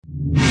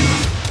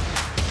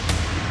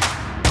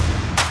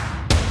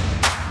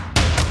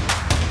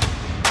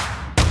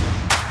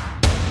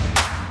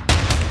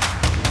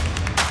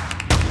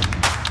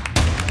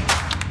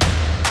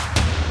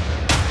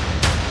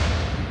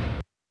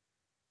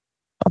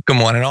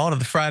Welcome one and all to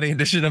the Friday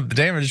edition of the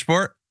Damage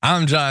Report.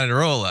 I'm John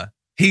Arola.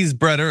 He's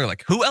Brett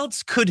Ehrlich. Who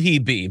else could he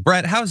be?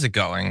 Brett, how's it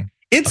going?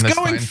 It's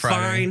going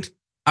fine.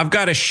 I've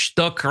got a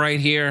shtuck right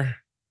here.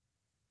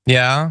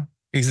 Yeah,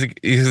 is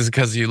it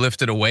because you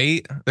lifted a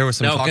weight? There was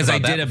some talk because I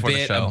about did that a before the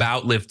bit show.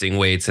 about lifting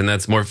weights, and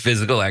that's more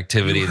physical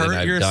activity than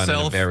I've done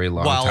in a very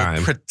long while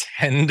time.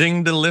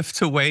 Pretending to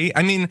lift a weight.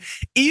 I mean,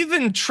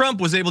 even Trump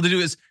was able to do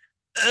his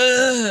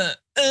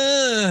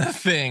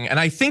thing, and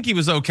I think he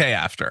was okay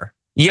after.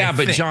 Yeah,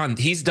 but John,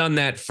 he's done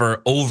that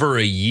for over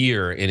a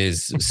year in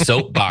his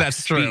soapbox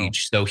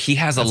speech. So he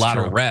has a lot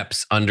of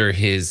reps under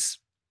his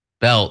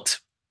belt,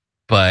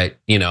 but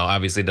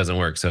obviously it doesn't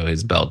work. So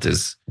his belt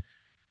is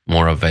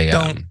more of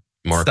a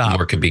more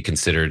could be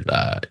considered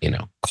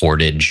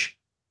cordage.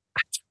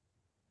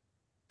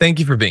 Thank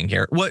you for being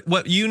here.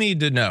 What you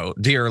need to know,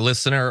 dear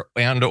listener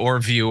and or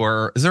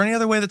viewer, is there any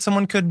other way that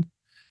someone could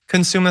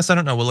consume this? I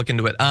don't know. We'll look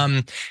into it.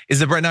 Is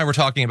that Brett and I were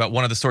talking about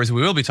one of the stories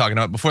we will be talking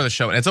about before the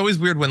show. And it's always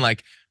weird when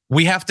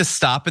we have to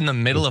stop in the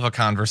middle of a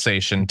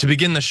conversation to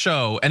begin the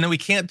show, and then we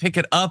can't pick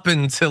it up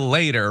until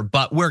later,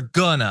 but we're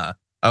gonna,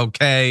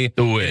 okay?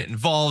 Do it. It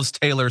involves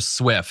Taylor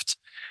Swift.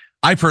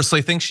 I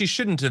personally think she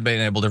shouldn't have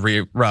been able to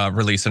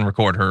release and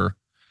record her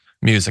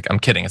music. I'm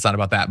kidding, it's not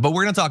about that. But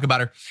we're gonna talk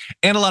about her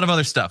and a lot of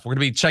other stuff. We're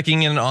gonna be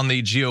checking in on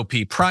the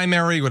GOP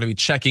primary. We're gonna be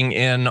checking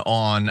in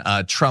on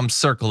Trump's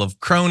circle of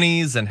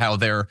cronies and how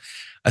they're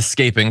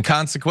escaping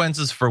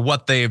consequences for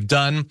what they've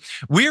done.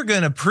 We're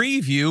gonna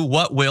preview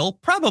what will,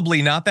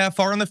 probably not that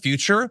far in the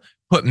future,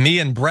 put me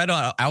and Brett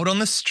out on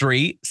the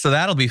street, so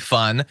that'll be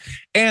fun.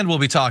 And we'll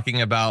be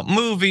talking about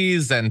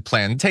movies and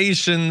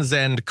plantations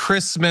and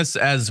Christmas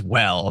as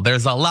well.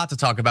 There's a lot to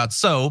talk about.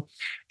 So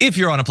if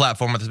you're on a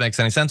platform where this makes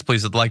any sense,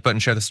 please hit the like button,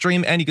 share the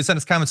stream, and you can send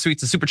us comments,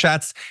 tweets, and super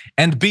chats,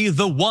 and be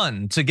the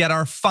one to get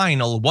our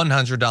final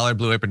 $100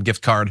 Blue Apron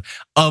gift card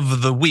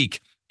of the week.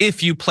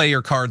 If you play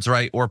your cards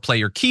right or play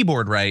your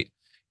keyboard right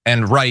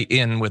and write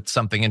in with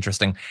something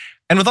interesting.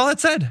 And with all that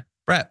said,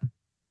 Brett,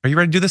 are you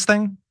ready to do this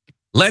thing?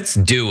 Let's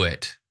do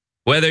it.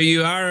 Whether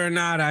you are or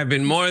not, I've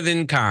been more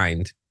than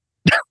kind.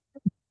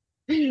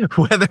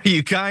 Whether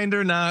you kind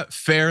or not,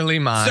 fairly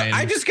mine. So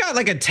I just got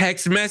a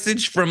text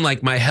message from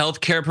my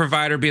healthcare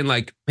provider being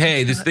like,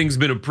 "Hey, this thing's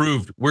been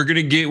approved. We're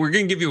gonna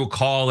give you a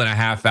call in a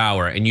half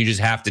hour, and you just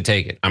have to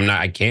take it."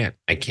 I can't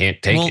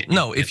take it.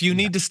 No, if you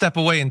need to step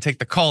away and take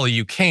the call,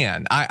 you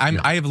can.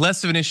 I have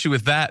less of an issue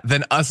with that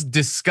than us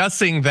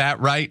discussing that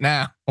right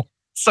now.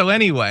 So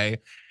anyway,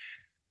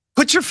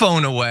 put your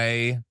phone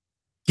away,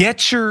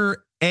 get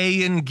your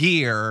A in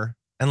gear,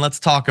 and let's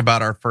talk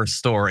about our first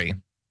story.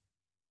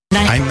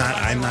 I'm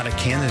not a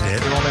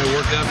candidate.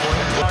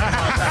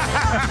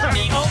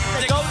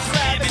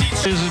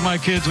 As my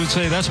kids would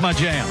say, that's my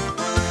jam.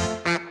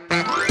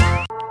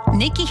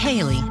 Nikki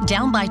Haley,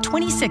 down by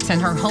 26 in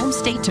her home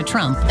state to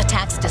Trump,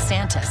 attacks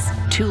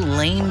DeSantis. Too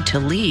lame to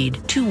lead,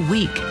 too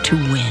weak to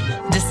win.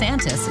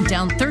 DeSantis,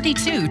 down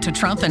 32 to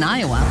Trump in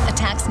Iowa,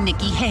 attacks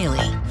Nikki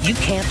Haley. You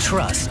can't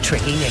trust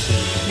Tricky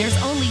Nikki. There's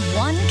only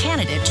one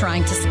candidate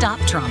trying to stop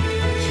Trump.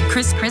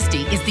 Chris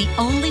Christie is the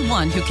only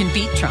one who can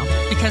beat Trump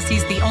because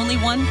he's the only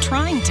one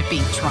trying to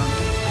beat Trump.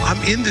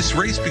 I'm in this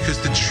race because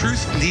the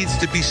truth needs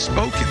to be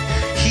spoken.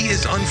 He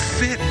is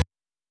unfit.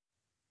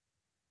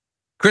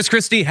 Chris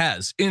Christie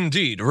has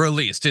indeed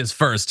released his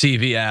first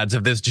TV ads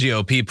of this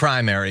GOP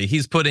primary.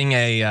 He's putting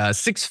a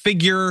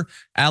six-figure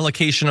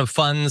allocation of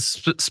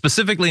funds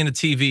specifically in a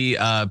TV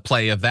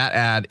play of that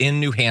ad in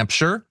New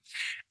Hampshire.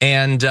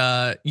 And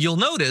you'll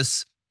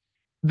notice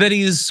that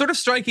he's sort of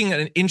striking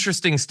an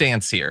interesting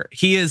stance here.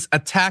 He is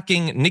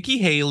attacking Nikki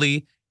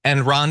Haley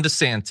and Ron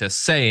DeSantis,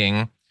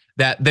 saying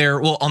that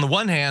on the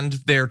one hand,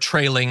 they're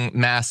trailing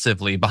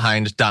massively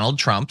behind Donald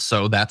Trump,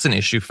 so that's an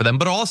issue for them,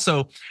 but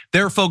also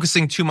they're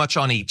focusing too much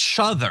on each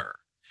other,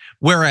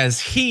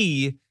 whereas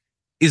he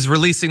is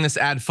releasing this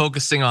ad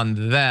focusing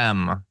on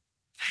them.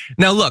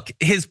 Now look,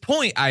 his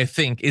point, I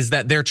think, is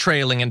that they're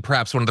trailing, and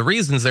perhaps one of the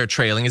reasons they're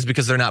trailing is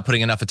because they're not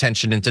putting enough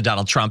attention into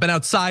Donald Trump. And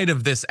outside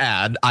of this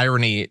ad,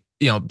 irony,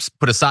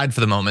 put aside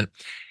for the moment,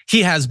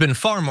 he has been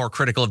far more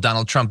critical of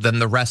Donald Trump than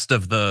the rest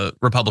of the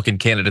Republican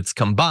candidates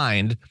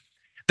combined.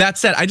 That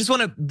said, I just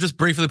want to just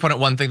briefly point out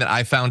one thing that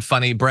I found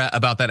funny, Brett,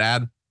 about that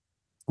ad,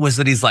 was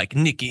that he's like,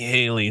 Nikki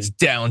Haley's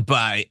down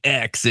by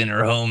X in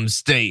her home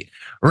state.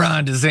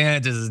 Ron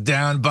DeSantis is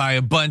down by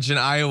a bunch in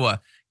Iowa.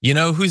 You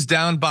know who's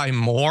down by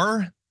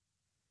more?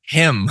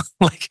 Him.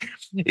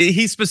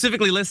 He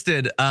specifically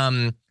listed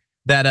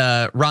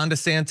that Ron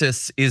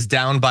DeSantis is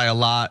down by a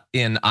lot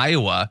in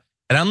Iowa.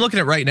 And I'm looking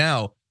at right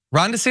now,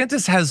 Ron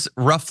DeSantis has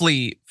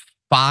roughly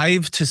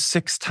 5 to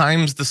 6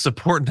 times the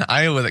support in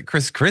Iowa that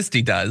Chris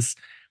Christie does.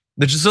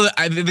 So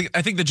I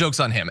think the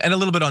joke's on him and a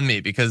little bit on me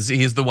because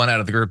he's the one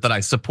out of the group that I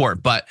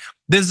support. But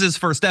this is his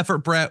first effort,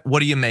 Brett. What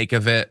do you make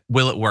of it?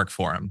 Will it work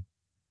for him?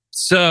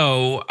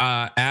 So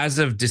as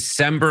of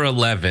December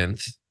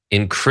 11th,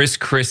 in Chris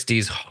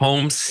Christie's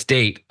home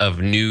state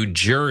of New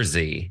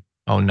Jersey,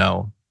 oh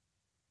no,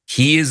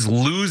 he is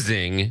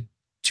losing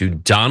to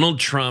Donald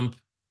Trump,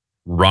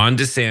 Ron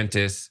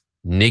DeSantis,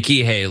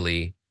 Nikki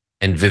Haley,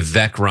 and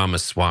Vivek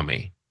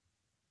Ramaswamy.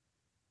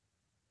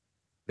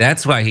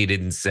 That's why he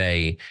didn't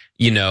say,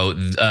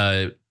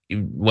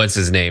 what's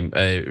his name?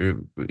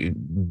 Ron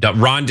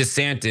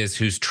DeSantis,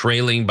 who's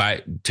trailing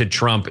to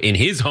Trump in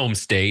his home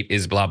state,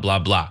 is blah, blah,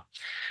 blah.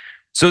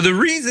 So the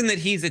reason that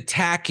he's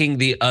attacking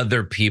the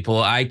other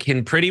people, I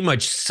can pretty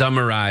much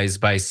summarize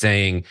by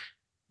saying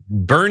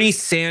Bernie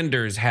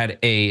Sanders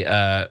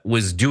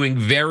was doing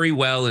very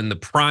well in the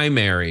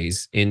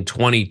primaries in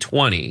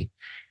 2020.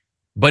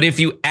 But if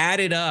you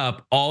added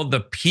up all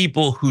the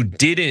people who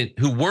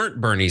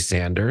weren't Bernie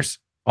Sanders,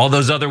 all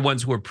those other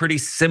ones who were pretty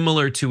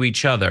similar to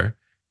each other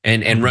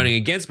and running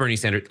against Bernie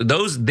Sanders,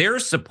 their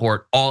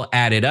support all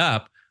added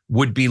up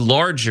would be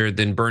larger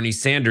than Bernie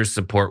Sanders'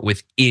 support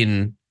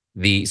within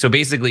so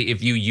basically,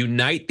 if you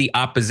unite the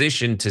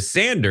opposition to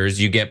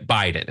Sanders, you get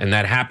Biden. And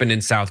that happened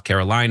in South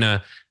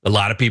Carolina. A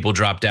lot of people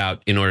dropped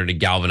out in order to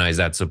galvanize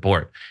that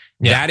support.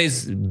 Yeah. That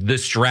is the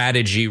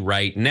strategy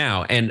right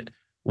now. And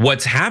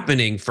what's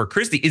happening for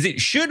Christie is it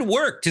should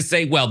work to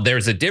say, well,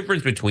 there's a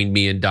difference between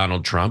me and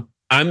Donald Trump.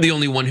 I'm the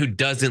only one who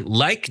doesn't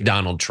like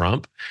Donald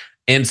Trump.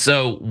 And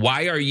so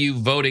why are you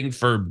voting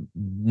for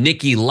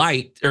Nikki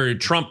Light or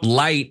Trump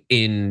Light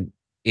in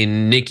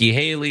Nikki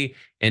Haley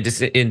and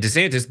in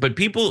DeSantis? But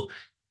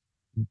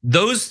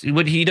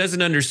what he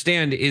doesn't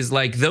understand is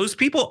like those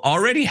people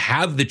already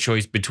have the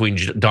choice between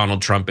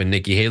Donald Trump and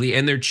Nikki Haley,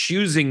 and they're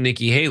choosing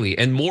Nikki Haley.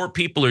 And more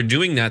people are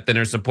doing that than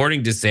are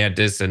supporting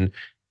DeSantis and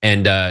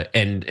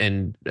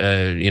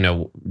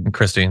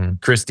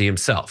Christie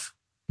himself.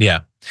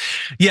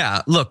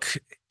 Yeah. Look,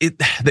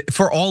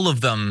 for all of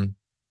them,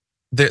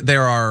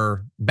 there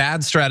are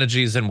bad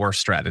strategies and worse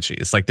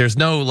strategies. Like there's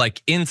no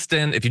like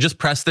instant, if you just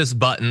press this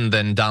button,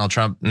 then Donald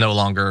Trump no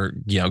longer,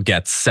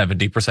 gets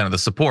 70% of the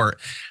support.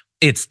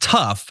 It's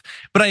tough,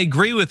 but I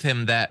agree with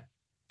him that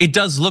it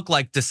does look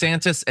like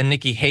DeSantis and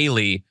Nikki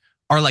Haley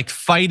are like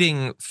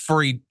fighting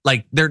for,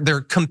 like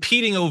they're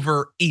competing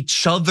over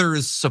each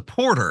other's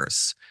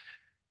supporters.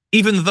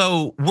 Even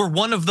though we're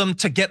one of them,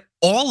 to get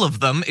all of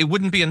them, it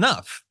wouldn't be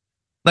enough.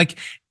 Like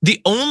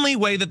the only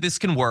way that this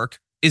can work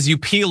is you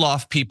peel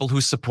off people who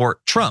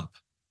support Trump,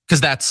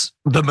 because that's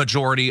the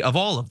majority of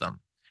all of them.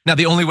 Now,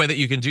 the only way that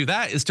you can do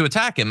that is to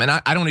attack him. And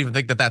I don't even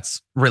think that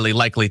that's really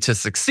likely to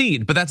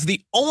succeed, but that's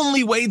the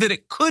only way that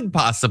it could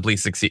possibly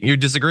succeed. You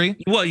disagree?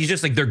 Well, you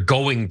just like they're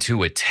going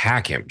to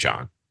attack him,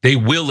 John. They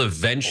will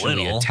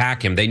eventually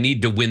attack him. They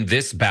need to win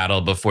this battle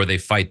before they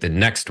fight the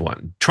next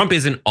one. Trump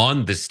isn't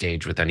on the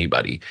stage with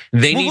anybody.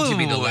 They need to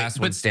be the last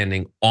one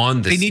standing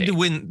on the stage. They need to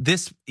win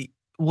this.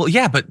 Well,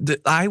 yeah, but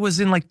I was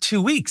in like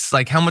 2 weeks.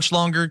 Like, how much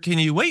longer can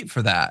you wait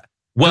for that?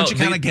 Well, don't you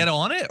kind of get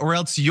on it, or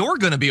else you're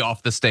going to be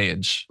off the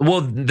stage?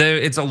 Well,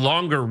 it's a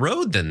longer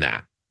road than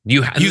that.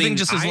 You think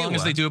just as long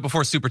as they do it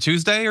before Super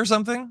Tuesday or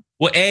something?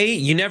 Well,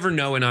 you never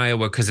know in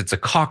Iowa because it's a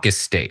caucus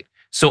state.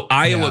 So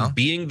Iowa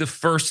being the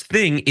first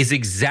thing is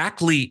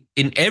exactly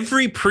in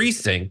every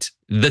precinct,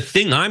 the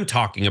thing I'm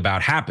talking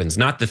about happens,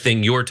 not the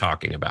thing you're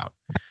talking about.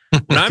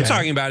 What I'm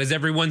talking about is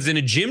everyone's in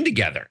a gym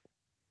together.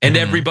 And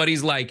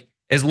everybody's like,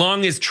 as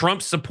long as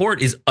Trump's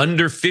support is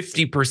under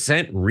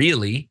 50%,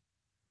 really,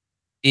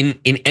 in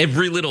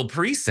every little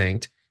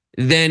precinct,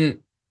 then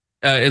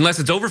unless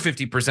it's over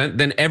 50%,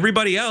 then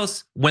everybody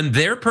else, when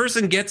their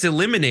person gets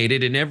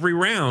eliminated in every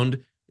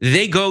round,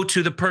 they go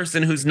to the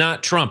person who's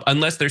not Trump,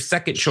 unless their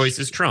second choice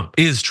is Trump.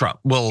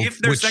 Well, if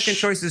their second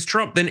choice is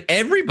Trump, then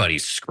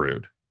everybody's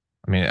screwed.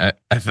 I mean,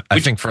 I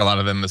think for a lot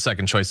of them, the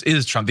second choice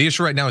is Trump. The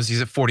issue right now is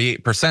he's at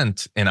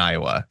 48% in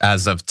Iowa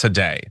as of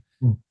today.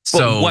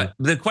 So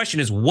the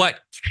question is, what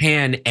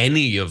can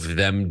any of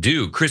them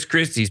do? Chris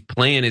Christie's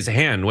playing his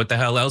hand. What the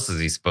hell else is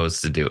he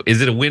supposed to do?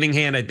 Is it a winning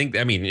hand? I think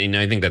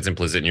that's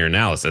implicit in your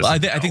analysis. Well,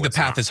 I think the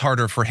path is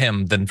harder for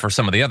him than for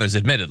some of the others,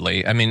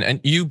 admittedly. I mean, and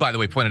you, by the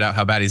way, pointed out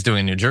how bad he's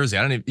doing in New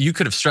Jersey. You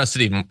could have stressed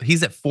it even.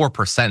 He's at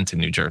 4% in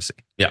New Jersey.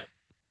 Yeah.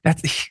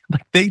 That's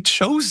like they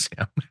chose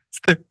him as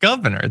their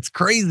governor. It's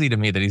crazy to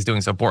me that he's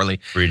doing so poorly.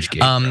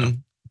 Bridgegate.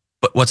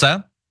 But what's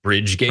that?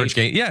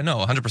 Bridgegate. Yeah, no,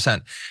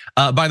 100%.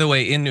 By the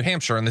way, in New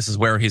Hampshire, and this is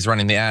where he's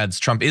running the ads,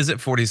 Trump is at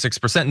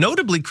 46%.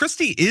 Notably,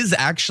 Christie is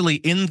actually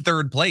in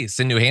third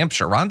place in New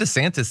Hampshire. Ron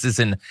DeSantis is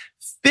in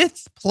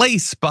 5th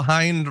place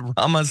behind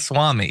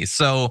Ramaswamy.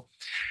 So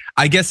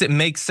I guess it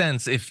makes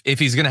sense if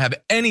he's going to have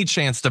any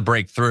chance to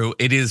break through,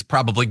 it is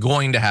probably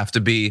going to have to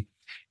be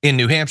in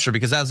New Hampshire,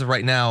 because as of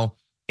right now,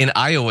 in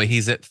Iowa,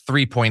 he's at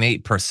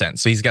 3.8%.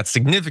 So he's got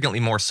significantly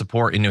more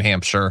support in New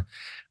Hampshire.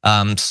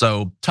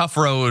 So tough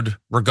road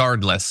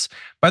regardless.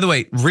 By the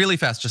way, really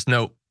fast, just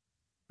note,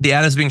 the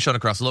ad is being shown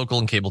across local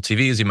and cable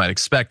TV, as you might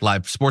expect,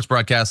 live sports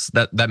broadcasts,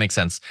 that makes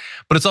sense.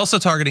 But it's also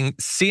targeting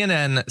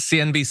CNN,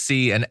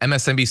 CNBC, and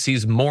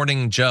MSNBC's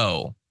Morning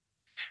Joe,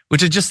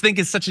 which I just think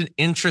is such an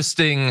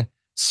interesting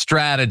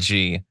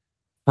strategy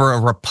for a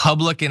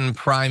Republican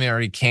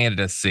primary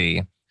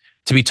candidacy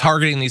to be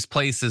targeting these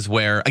places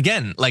where,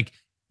 again, like,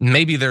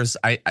 maybe there's,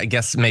 I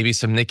guess maybe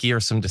some Nikki or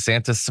some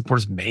DeSantis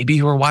supporters maybe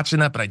who are watching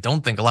that, but I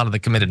don't think a lot of the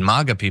committed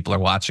MAGA people are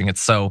watching it.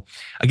 So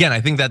again, I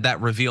think that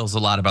reveals a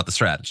lot about the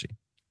strategy.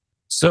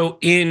 So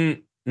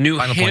in New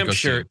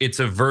Hampshire, it's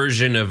a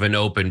version of an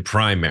open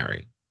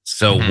primary.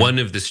 So one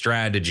of the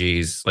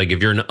strategies, like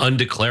if you're an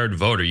undeclared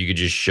voter, you could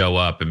just show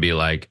up and be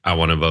like, I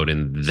want to vote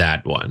in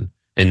that one.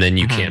 And then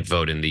you can't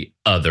vote in the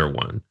other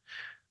one.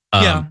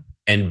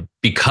 And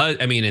because,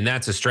 I mean, and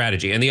that's a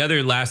strategy. And the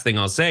other last thing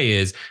I'll say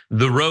is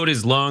the road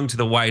is long to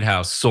the White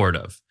House, sort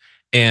of.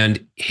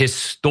 And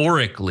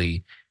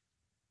historically,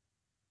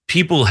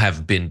 people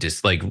have been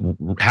like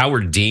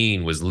Howard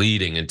Dean was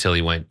leading until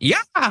he went,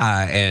 yeah,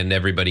 and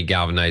everybody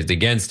galvanized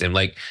against him.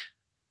 Like,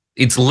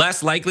 it's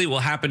less likely will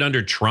happen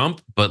under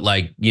Trump, but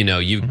like,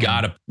 you've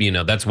got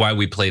to, that's why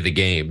we play the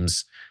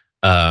games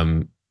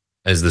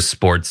as the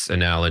sports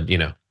analogy,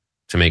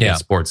 to make it a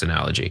sports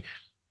analogy.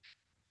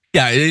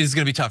 Yeah, it is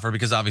going to be tougher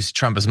because obviously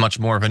Trump is much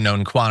more of a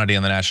known quantity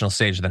on the national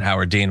stage than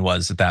Howard Dean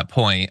was at that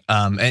point.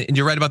 And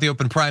you're right about the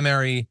open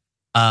primary.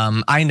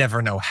 I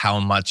never know how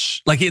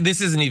much, like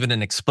this isn't even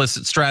an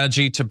explicit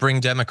strategy to bring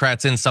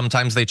Democrats in.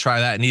 Sometimes they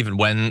try that. And even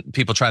when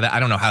people try that, I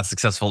don't know how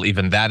successful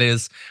even that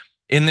is.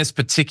 In this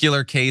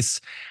particular case,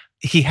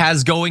 he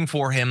has going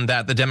for him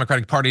that the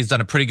Democratic Party has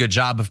done a pretty good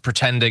job of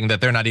pretending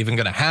that they're not even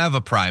going to have a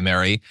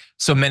primary.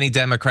 So many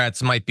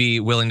Democrats might be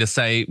willing to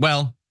say,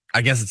 well,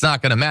 I guess it's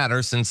not going to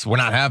matter since we're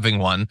not having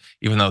one,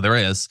 even though there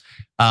is.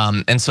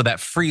 And so that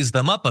frees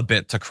them up a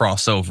bit to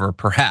cross over,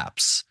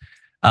 perhaps.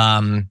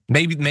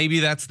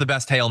 Maybe that's the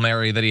best Hail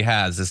Mary that he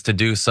has, is to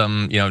do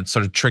some,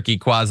 sort of tricky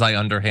quasi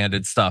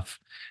underhanded stuff,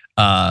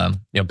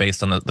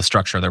 based on the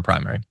structure of their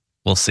primary.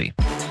 We'll see.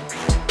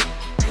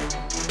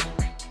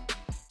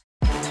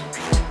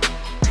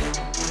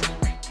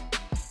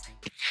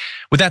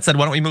 With that said,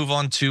 why don't we move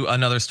on to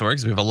another story,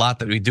 because we have a lot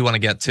that we do want to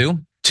get to.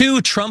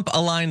 Two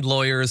Trump-aligned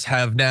lawyers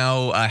have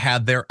now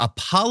had their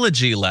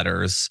apology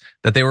letters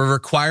that they were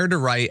required to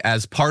write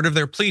as part of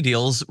their plea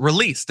deals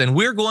released. And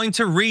we're going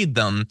to read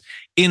them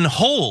in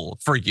whole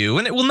for you.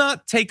 And it will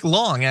not take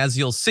long, as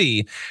you'll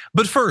see.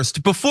 But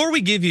first, before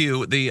we give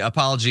you the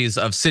apologies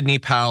of Sidney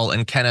Powell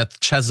and Kenneth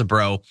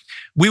Chesebro,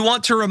 we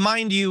want to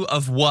remind you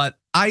of what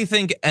I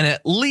think an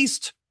at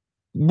least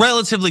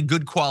relatively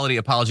good quality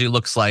apology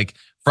looks like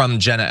from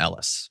Jenna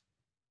Ellis.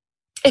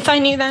 If I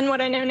knew then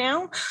what I know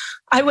now,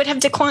 I would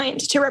have declined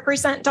to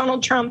represent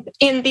Donald Trump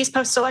in these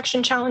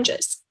post-election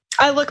challenges.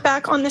 I look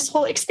back on this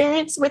whole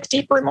experience with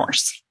deep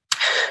remorse.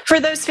 For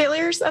those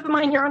failures of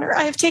mine, Your Honor,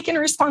 I have taken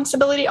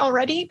responsibility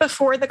already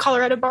before the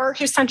Colorado bar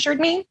who censured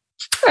me,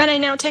 and I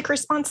now take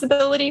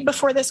responsibility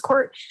before this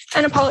court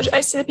and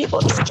apologize to the people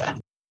of Georgia.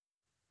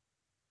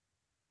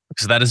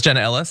 So that is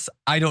Jenna Ellis.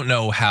 I don't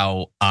know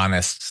how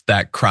honest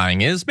that crying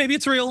is. Maybe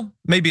it's real,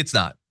 maybe it's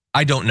not.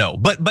 I don't know.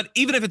 But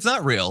even if it's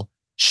not real,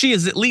 she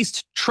is at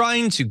least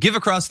trying to give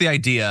across the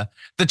idea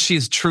that she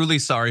is truly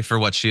sorry for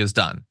what she has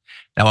done.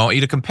 Now, I want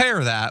you to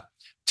compare that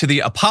to the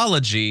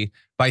apology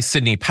by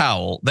Sidney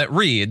Powell that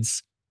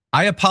reads,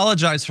 I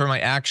apologize for my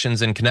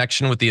actions in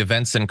connection with the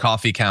events in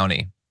Coffee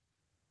County.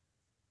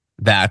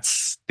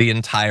 That's the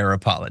entire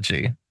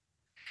apology.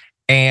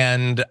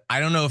 And I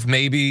don't know if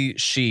maybe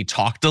she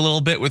talked a little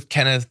bit with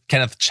Kenneth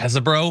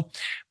Chesebro,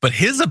 but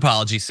his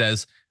apology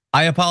says,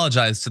 I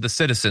apologize to the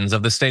citizens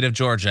of the state of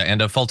Georgia and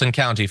of Fulton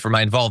County for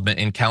my involvement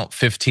in count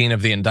 15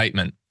 of the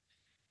indictment.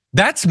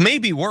 That's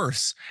maybe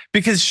worse,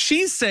 because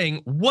she's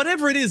saying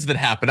whatever it is that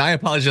happened, I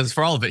apologize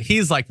for all of it.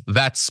 He's like,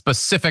 that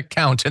specific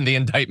count in the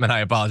indictment I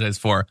apologize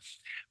for.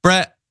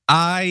 Brett,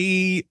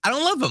 I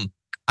don't love him.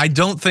 I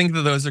don't think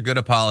that those are good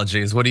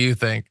apologies. What do you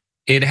think?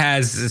 It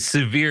has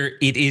severe,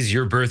 it is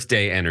your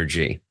birthday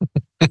energy.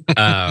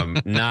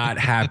 Not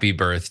happy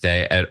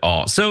birthday at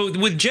all. So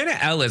with Jenna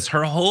Ellis,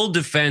 her whole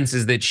defense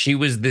is that she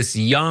was this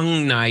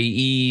young,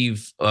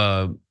 naive,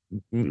 budding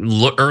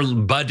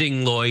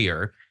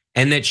lawyer,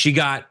 and that she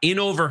got in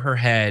over her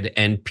head,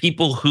 and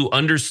people who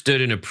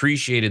understood and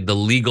appreciated the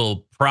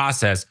legal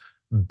process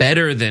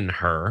better than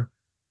her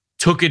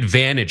took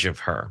advantage of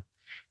her.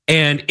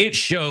 And it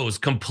shows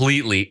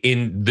completely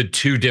in the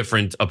two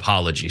different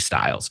apology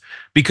styles,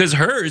 because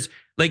hers,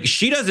 like,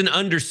 she doesn't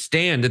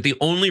understand that the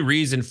only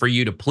reason for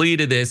you to plead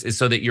to this is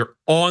so that you're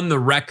on the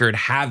record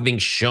having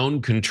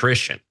shown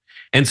contrition.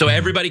 And so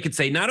everybody could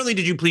say, not only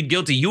did you plead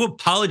guilty, you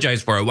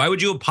apologize for it. Why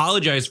would you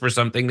apologize for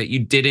something that you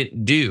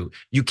didn't do?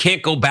 You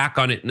can't go back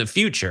on it in the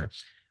future.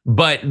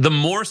 But the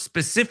more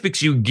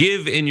specifics you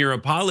give in your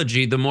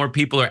apology, the more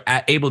people are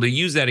able to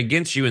use that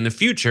against you in the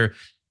future.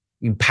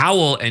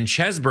 Powell and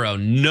Chesebro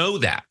know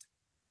that,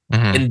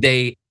 and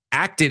they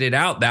acted it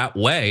out that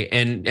way.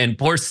 And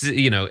poor,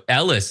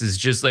 Ellis is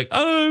just like,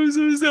 oh, I'm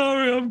so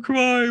sorry, I'm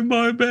crying,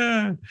 my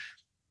bad.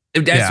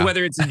 That's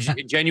whether it's a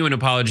genuine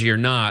apology or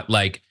not.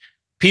 Like,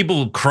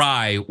 people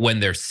cry when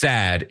they're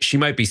sad. She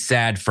might be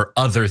sad for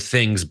other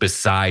things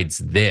besides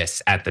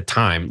this at the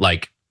time.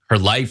 Like, her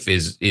life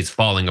is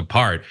falling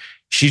apart.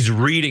 She's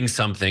reading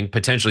something,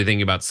 potentially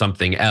thinking about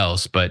something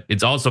else, but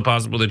it's also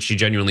possible that she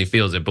genuinely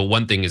feels it. But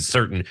one thing is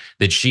certain,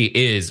 that she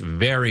is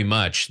very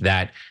much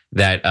that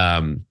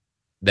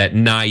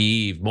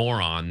naive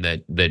moron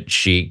that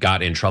she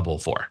got in trouble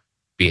for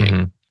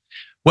being.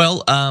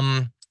 Well,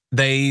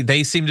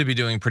 They seem to be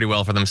doing pretty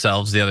well for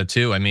themselves, the other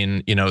two. I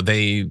mean,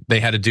 they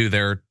had to do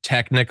their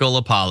technical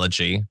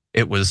apology.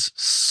 It was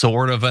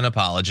sort of an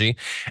apology,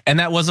 and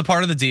that was a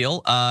part of the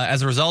deal.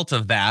 As a result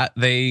of that,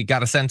 they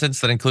got a sentence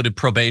that included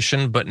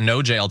probation but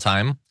no jail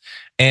time.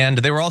 And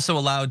they were also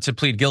allowed to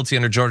plead guilty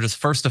under Georgia's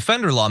first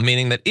offender law,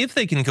 meaning that if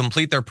they can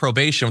complete their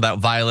probation without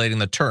violating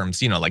the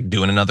terms, like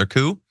doing another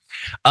coup,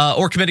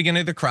 or committing any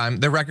other crime,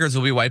 their records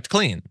will be wiped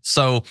clean.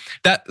 So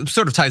that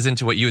sort of ties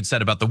into what you had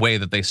said about the way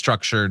that they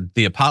structured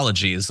the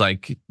apologies.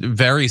 Like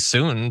very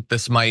soon,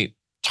 this might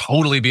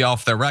totally be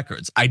off their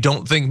records. I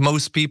don't think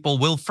most people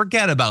will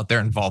forget about their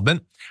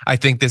involvement. I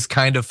think this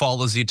kind of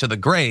follows you to the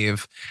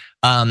grave,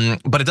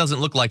 but it doesn't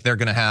look like they're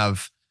gonna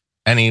have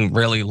any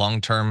really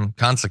long-term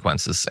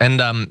consequences. And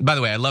by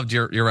the way, I loved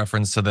your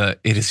reference to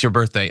it is your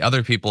birthday.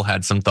 Other people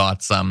had some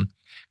thoughts.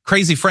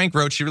 Crazy Frank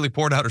wrote, she really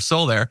poured out her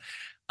soul there.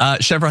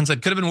 Chevron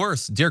said, could have been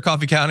worse. Dear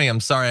Coffee County, I'm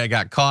sorry I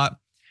got caught.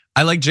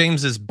 I like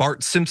James's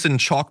Bart Simpson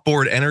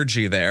chalkboard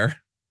energy there.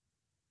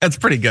 That's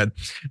pretty good.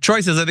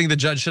 Troy says, I think the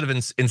judge should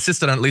have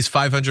insisted on at least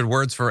 500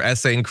 words for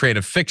essay in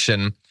creative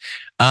fiction.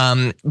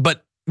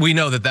 But we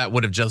know that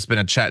would have just been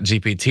a Chat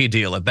GPT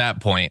deal at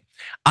that point.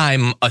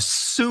 I'm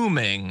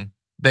assuming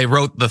they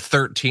wrote the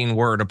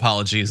 13-word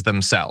apologies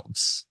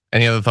themselves.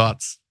 Any other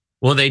thoughts?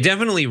 Well, they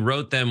definitely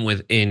wrote them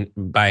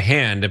by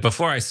hand.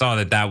 Before I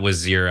saw that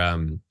was your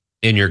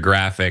in your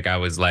graphic, I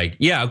was like,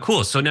 yeah,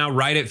 cool. So now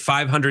write it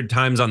 500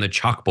 times on the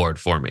chalkboard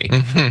for me.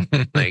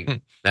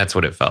 Like that's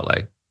what it felt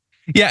like.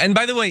 Yeah, and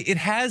by the way, it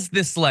has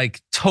this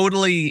like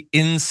totally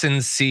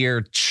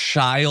insincere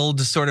child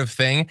sort of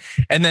thing.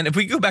 And then if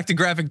we go back to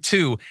graphic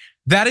 2,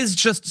 that is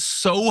just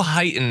so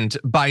heightened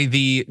by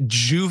the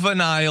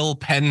juvenile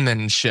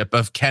penmanship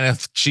of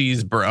Kenneth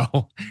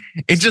Cheesebro.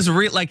 It just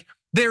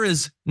there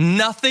is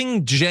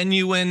nothing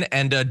genuine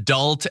and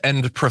adult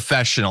and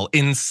professional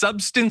in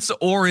substance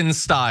or in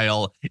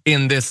style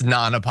in this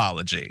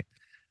non-apology.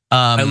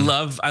 I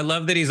love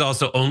that he's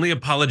also only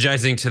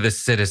apologizing to the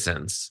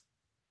citizens,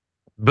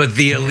 but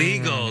the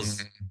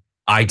illegals,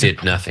 I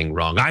did nothing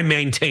wrong. I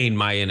maintain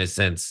my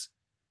innocence.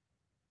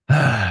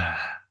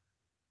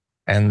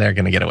 And they're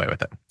gonna get away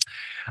with it.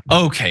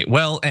 Okay,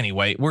 well,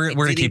 anyway, we're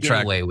gonna keep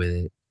track. Away with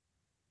it.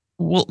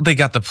 Well, they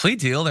got the plea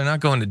deal. They're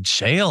not going to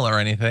jail or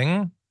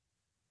anything.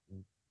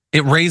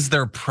 It raised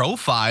their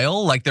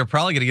profile. Like they're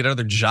probably gonna get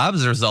other jobs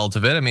as a result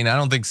of it. I mean, I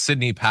don't think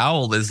Sidney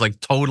Powell is like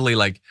totally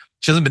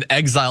she hasn't been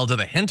exiled to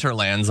the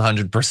hinterlands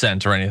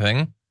 100% or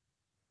anything.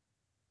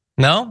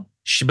 No?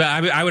 But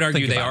I would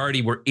argue they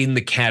already were in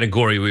the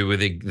category where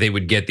they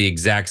would get the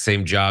exact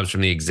same jobs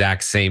from the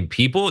exact same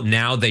people.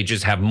 Now they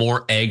just have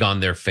more egg on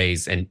their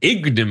face and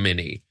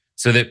ignominy,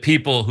 so that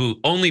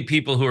only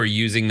people who are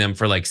using them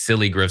for like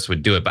silly grifts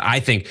would do it. But I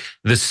think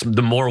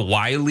the more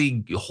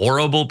wily,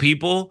 horrible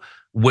people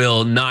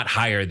will not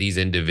hire these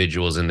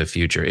individuals in the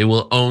future. It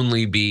will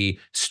only be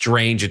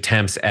strange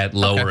attempts at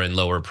lower and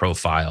lower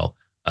profile.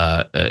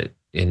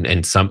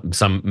 And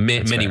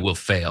many will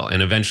fail,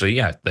 and eventually,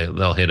 yeah,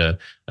 they'll hit a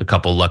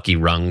couple lucky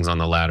rungs on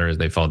the ladder as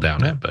they fall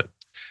down it. But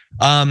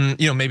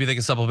maybe they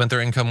can supplement their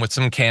income with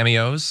some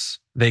cameos.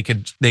 They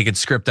could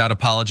script out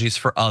apologies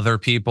for other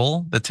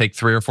people that take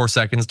 3 or 4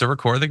 seconds to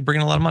record. They could bring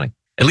in a lot of money.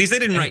 At least they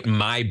didn't write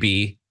my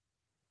B.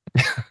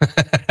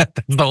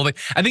 That's the whole thing.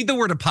 I think the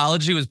word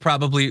apology was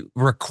probably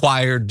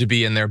required to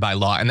be in there by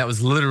law, and that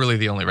was literally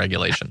the only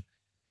regulation.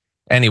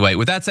 Anyway,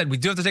 with that said, we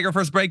do have to take our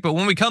first break, but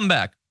when we come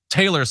back,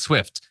 Taylor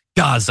Swift,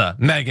 Gaza,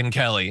 Megyn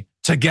Kelly,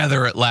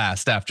 together at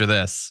last after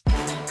this.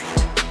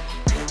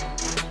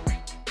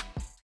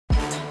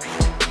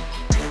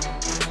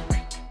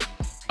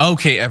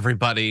 Okay,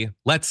 everybody,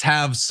 let's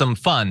have some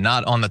fun,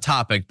 not on the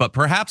topic, but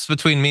perhaps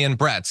between me and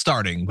Brett,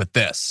 starting with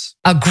this.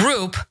 A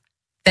group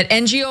that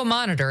NGO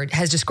Monitor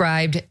has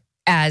described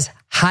as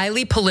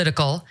highly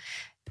political,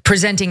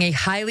 presenting a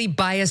highly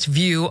biased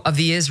view of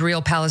the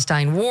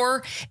Israel-Palestine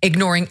war,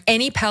 ignoring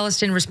any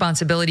Palestinian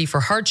responsibility for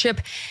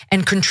hardship,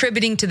 and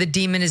contributing to the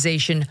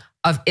demonization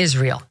of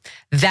Israel.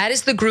 That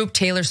is the group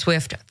Taylor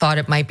Swift thought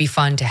it might be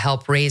fun to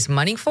help raise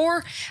money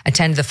for,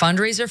 attend the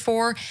fundraiser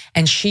for,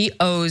 and she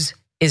owes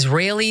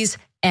Israelis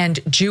and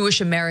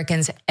Jewish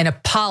Americans an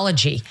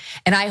apology.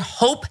 And I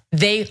hope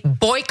they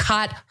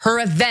boycott her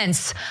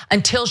events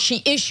until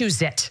she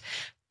issues it,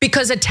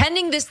 because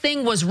attending this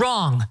thing was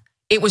wrong.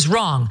 It was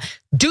wrong.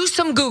 Do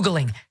some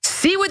Googling.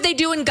 See what they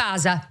do in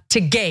Gaza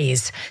to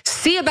gays.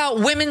 See about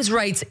women's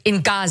rights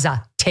in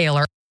Gaza,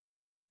 Taylor.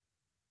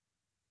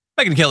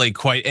 Megyn Kelly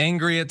quite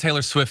angry at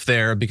Taylor Swift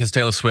there because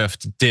Taylor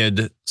Swift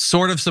did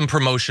sort of some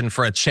promotion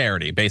for a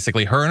charity.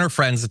 Basically, her and her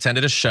friends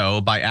attended a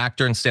show by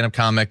actor and stand-up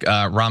comic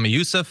Rami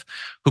Youssef,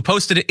 who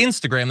posted to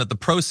Instagram that the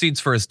proceeds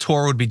for his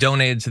tour would be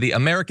donated to the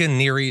American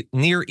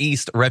Near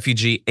East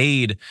Refugee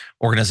Aid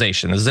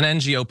Organization. This is an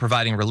NGO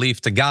providing relief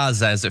to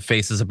Gaza as it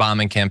faces a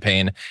bombing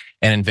campaign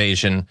and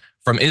invasion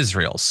from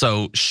Israel.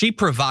 So she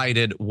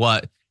provided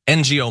what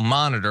NGO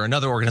Monitor,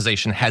 another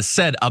organization, has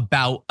said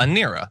about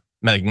Anira.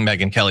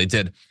 Megyn Kelly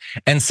did,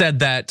 and said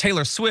that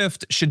Taylor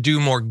Swift should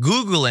do more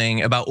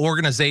Googling about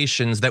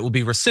organizations that will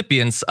be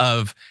recipients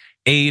of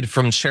aid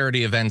from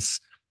charity events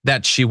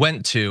that she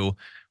went to,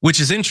 which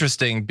is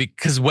interesting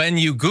because when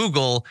you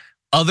Google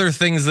other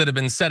things that have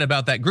been said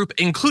about that group,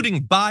 including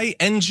by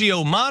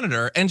NGO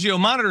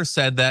Monitor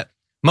said that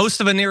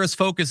most of Anira's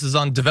focus is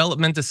on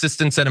development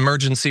assistance and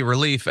emergency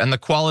relief, and the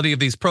quality of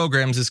these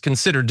programs is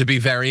considered to be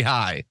very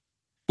high,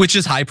 which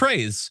is high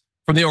praise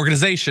from the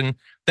organization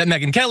that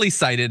Megyn Kelly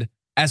cited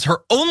as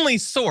her only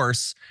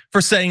source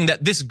for saying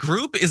that this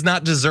group is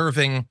not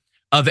deserving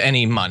of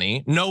any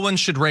money. No one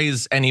should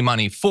raise any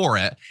money for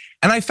it.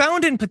 And I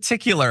found in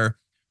particular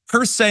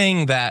her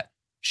saying that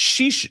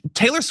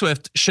Taylor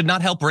Swift should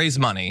not help raise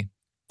money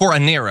for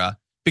Anira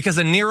because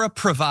Anira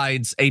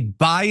provides a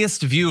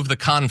biased view of the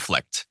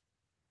conflict.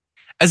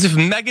 As if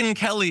Megyn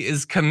Kelly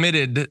is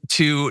committed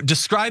to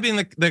describing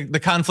the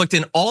conflict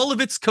in all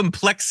of its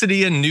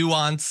complexity and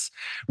nuance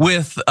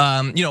with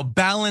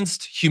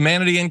balanced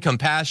humanity and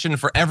compassion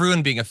for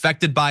everyone being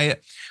affected by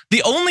it.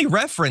 The only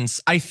reference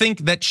I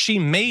think that she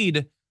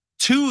made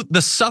to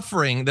the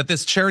suffering that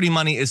this charity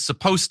money is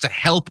supposed to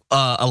help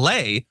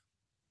allay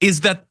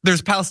is that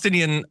there's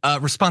Palestinian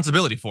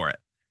responsibility for it.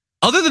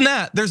 Other than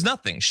that, there's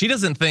nothing. She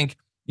doesn't think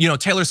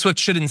Taylor Swift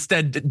should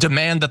instead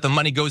demand that the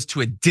money goes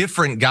to a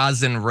different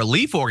Gazan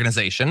relief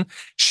organization.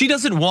 She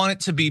doesn't want it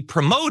to be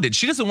promoted.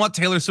 She doesn't want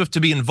Taylor Swift to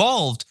be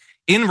involved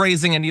in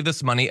raising any of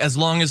this money as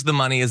long as the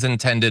money is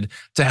intended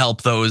to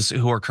help those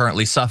who are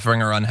currently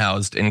suffering or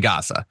unhoused in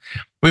Gaza.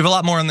 We have a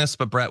lot more on this,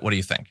 but Brett, what do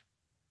you think?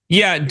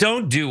 Yeah,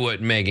 don't do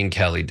what Megyn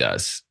Kelly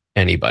does,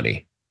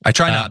 anybody. I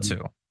try not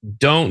to.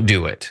 Don't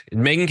do it.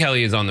 Megyn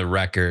Kelly is on the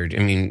record. I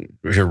mean,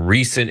 her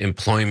recent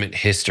employment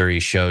history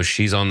shows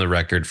she's on the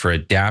record for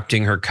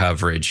adapting her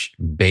coverage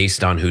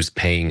based on who's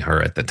paying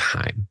her at the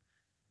time.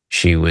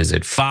 She was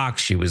at Fox.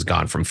 She was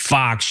gone from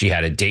Fox. She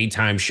had a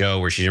daytime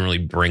show where she didn't really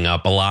bring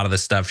up a lot of the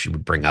stuff she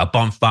would bring up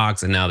on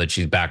Fox. And now that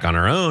she's back on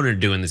her own or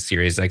doing the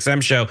Sirius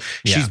XM show,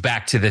 she's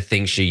back to the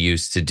thing she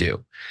used to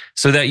do.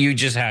 So that you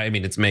just have, I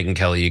mean, it's Megyn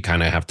Kelly. You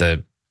kind of have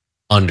to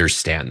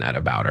understand that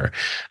about her.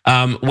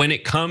 When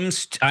it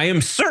comes, I am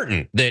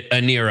certain that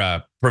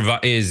Anira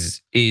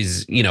is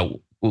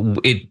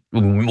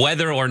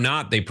whether or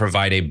not they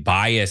provide a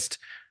biased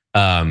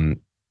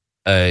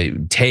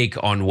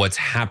take on what's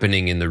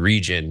happening in the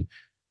region.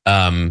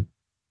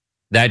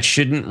 That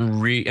shouldn't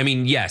I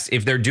mean, yes,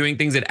 if they're doing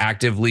things that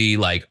actively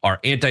are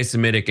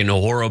anti-Semitic and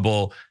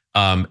horrible,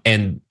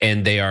 and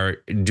they are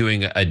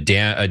doing a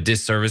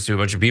disservice to a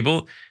bunch of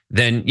people,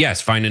 then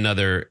yes, find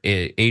another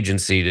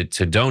agency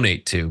to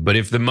donate to. But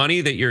if the money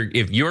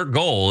if your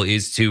goal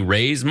is to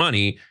raise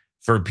money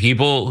for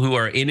people who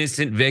are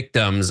innocent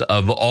victims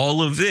of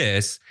all of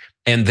this,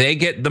 and they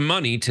get the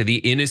money to the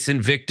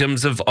innocent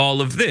victims of all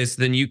of this,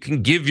 then you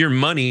can give your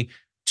money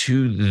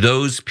to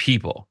those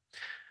people.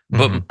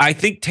 But I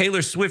think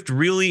Taylor Swift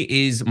really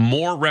is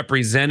more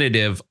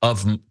representative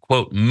of,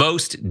 quote,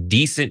 most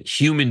decent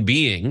human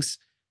beings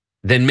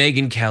than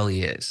Megyn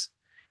Kelly is.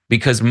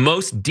 Because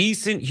most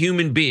decent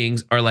human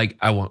beings are like,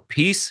 I want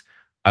peace,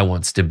 I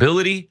want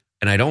stability,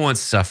 and I don't want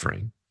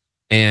suffering.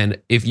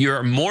 And if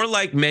you're more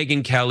like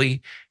Megyn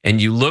Kelly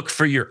and you look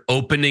for your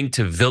opening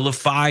to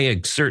vilify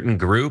a certain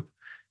group,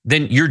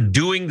 then you're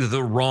doing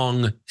the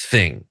wrong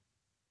thing.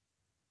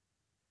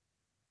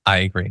 I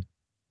agree. It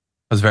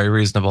was very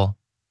reasonable.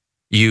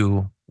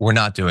 You were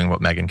not doing what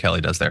Megyn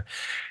Kelly does there.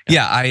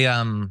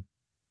 Yeah,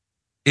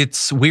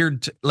 it's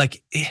weird.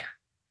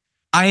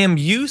 I am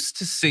used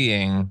to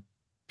seeing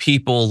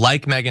people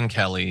like Megyn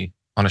Kelly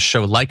on a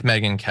show like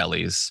Megyn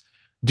Kelly's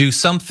do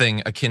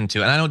something akin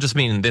to, and I don't just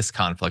mean in this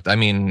conflict, I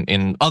mean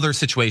in other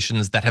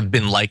situations that have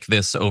been like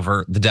this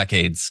over the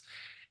decades,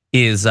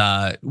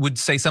 would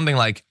say something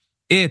like,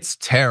 it's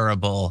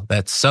terrible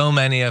that so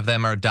many of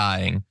them are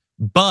dying,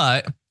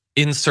 but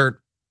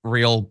insert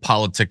real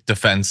politic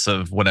defense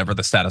of whatever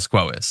the status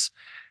quo is.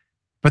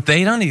 But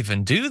they don't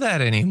even do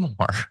that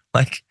anymore.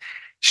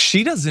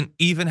 She doesn't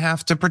even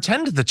have to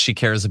pretend that she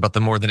cares about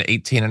the more than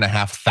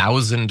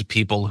 18,500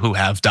 people who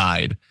have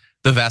died,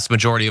 the vast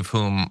majority of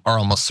whom are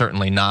almost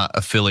certainly not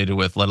affiliated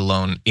with, let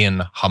alone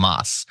in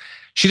Hamas.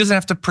 She doesn't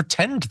have to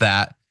pretend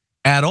that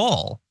at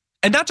all.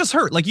 And not just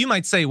her, you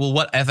might say, well,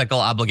 what ethical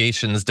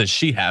obligations does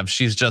she have?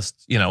 She's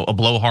just, a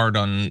blowhard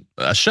on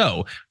a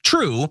show.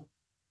 True,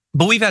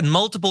 but we've had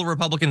multiple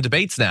Republican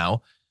debates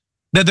now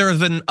that there have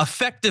been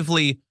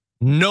effectively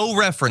no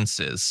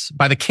references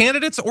by the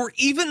candidates or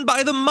even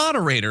by the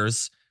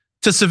moderators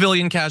to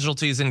civilian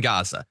casualties in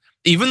Gaza,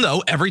 even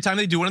though every time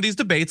they do one of these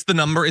debates, the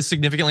number is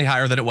significantly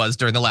higher than it was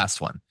during the last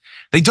one.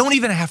 They don't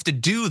even have to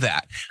do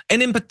that.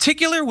 And in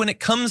particular, when it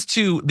comes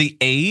to the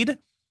aid,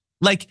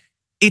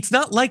 it's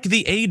not like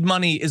the aid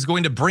money is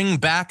going to bring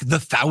back the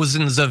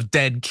thousands of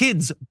dead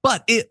kids,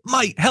 but it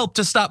might help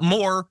to stop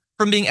more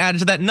from being added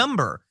to that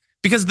number.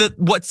 Because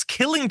what's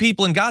killing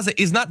people in Gaza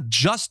is not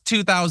just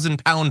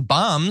 2,000-pound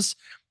bombs.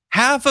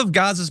 Half of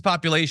Gaza's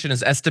population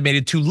is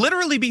estimated to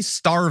literally be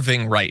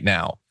starving right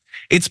now.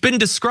 It's been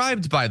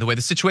described, by the way,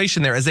 the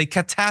situation there as a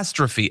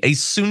catastrophe, a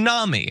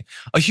tsunami,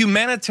 a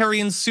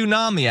humanitarian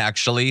tsunami,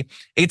 actually.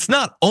 It's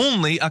not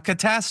only a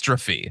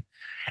catastrophe.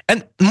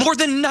 And more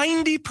than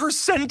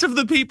 90% of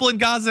the people in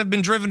Gaza have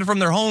been driven from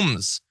their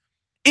homes.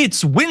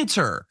 It's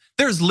winter.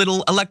 There's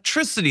little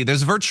electricity.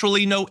 There's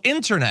virtually no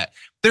internet.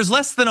 There's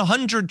less than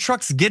 100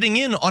 trucks getting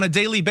in on a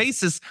daily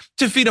basis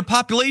to feed a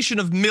population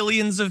of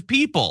millions of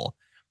people.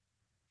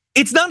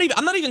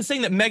 I'm not even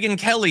saying that Megyn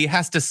Kelly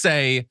has to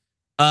say,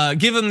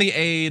 give them the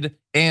aid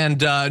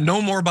and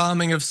no more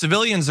bombing of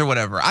civilians or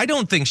whatever. I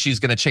don't think she's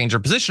gonna change her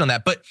position on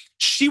that, but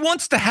she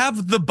wants to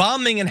have the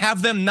bombing and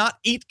have them not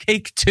eat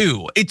cake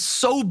too. It's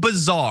so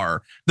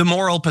bizarre, the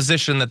moral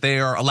position that they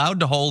are allowed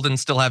to hold and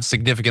still have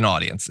significant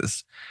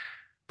audiences.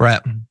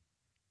 Brett.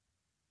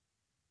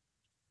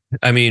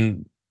 I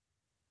mean,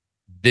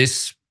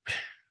 this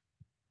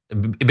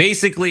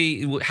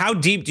basically, how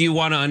deep do you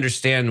want to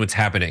understand what's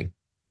happening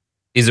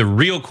is a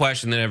real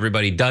question that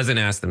everybody doesn't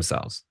ask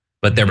themselves,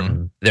 but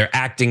they're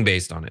acting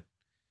based on it.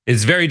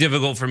 It's very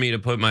difficult for me to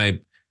put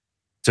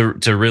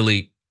to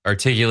really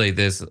articulate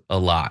this a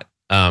lot.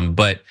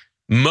 But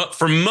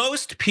for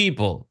most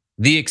people,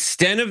 the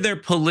extent of their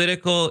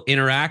political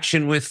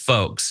interaction with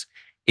folks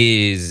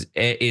is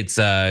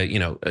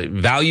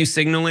value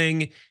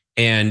signaling,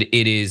 and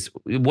it is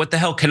what the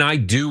hell can I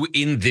do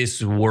in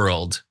this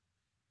world?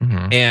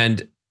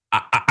 And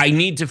I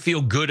need to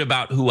feel good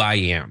about who I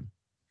am.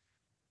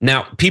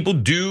 Now, people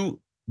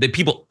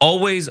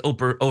always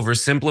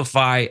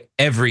oversimplify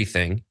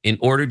everything in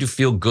order to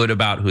feel good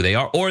about who they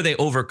are, or they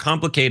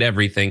overcomplicate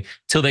everything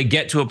till they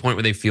get to a point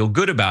where they feel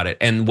good about it.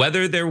 And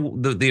whether they're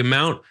the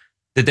amount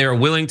that they're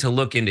willing to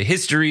look into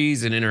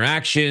histories and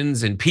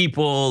interactions and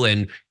people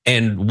and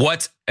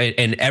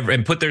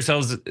put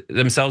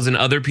themselves in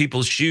other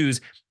people's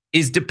shoes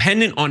is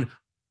dependent on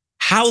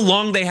how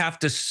long they have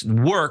to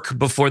work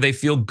before they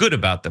feel good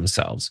about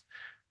themselves.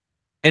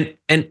 And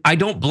I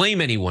don't blame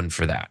anyone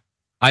for that.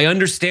 I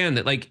understand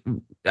that,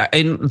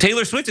 and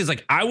Taylor Swift is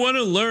like, I want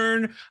to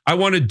learn, I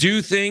want to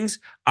do things.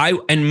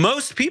 And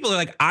most people are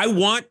like, I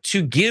want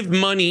to give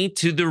money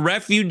to the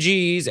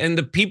refugees and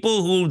the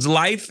people whose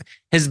life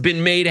has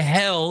been made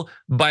hell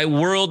by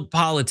world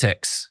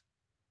politics.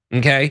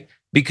 Okay?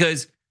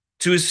 Because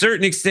to a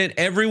certain extent,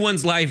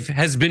 everyone's life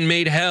has been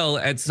made hell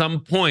at some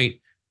point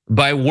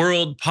by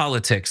world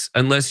politics,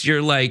 unless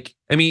you're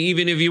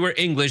even if you were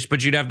English,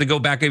 but you'd have to go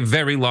back a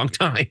very long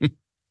time,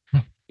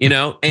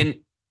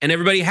 and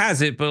everybody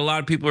has it, but a lot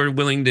of people are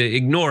willing to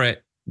ignore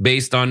it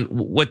based on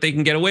what they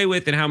can get away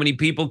with and how many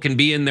people can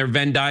be in their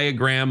Venn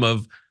diagram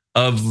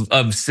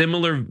of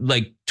similar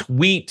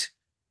tweet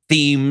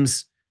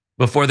themes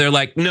before they're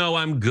like, no,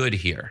 I'm good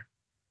here.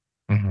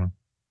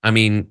 I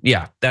mean,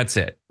 yeah, that's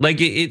it.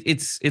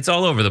 It's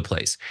all over the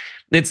place.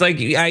 It's like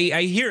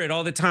I hear it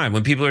all the time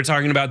when people are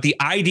talking about the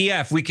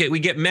IDF. We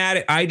get mad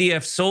at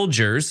IDF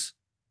soldiers,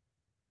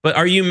 but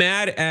are you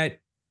mad at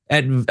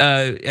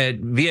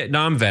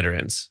Vietnam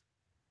veterans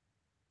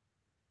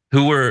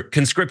who were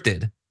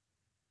conscripted?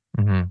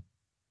 No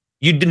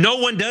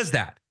one does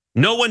that.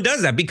 No one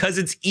does that because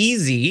it's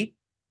easy.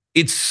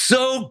 It's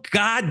so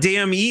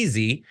goddamn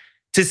easy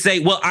to say,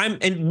 well,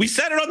 and we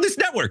said it on this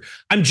network,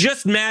 I'm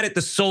just mad at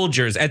the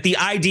soldiers, at the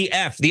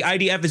IDF. The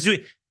IDF is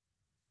doing.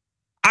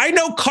 I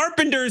know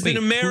carpenters in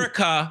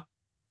America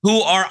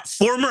who are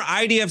former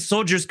IDF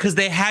soldiers because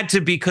they had to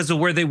be because of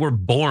where they were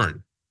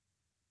born.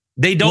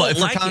 They don't like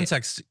it. For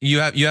context, you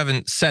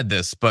haven't said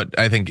this, but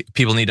I think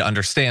people need to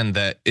understand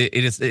that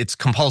it's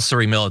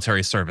compulsory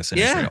military service in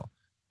Israel.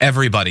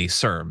 Everybody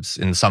serves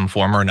in some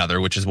form or another,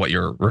 which is what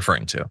you're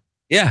referring to.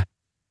 Yeah.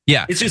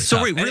 It's just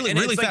so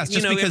really fast.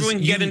 Just because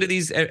everyone get into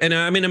these, and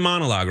I'm in a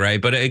monologue, right?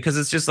 But because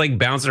it's just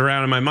bouncing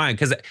around in my mind.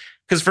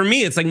 Because for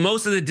me, it's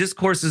most of the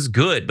discourse is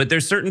good, but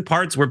there's certain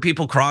parts where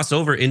people cross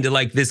over into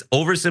this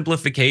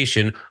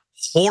oversimplification,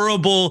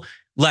 horrible,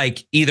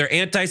 either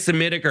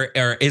anti-Semitic or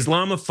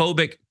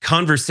Islamophobic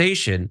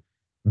conversation,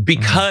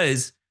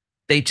 because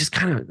they just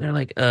they're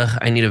like,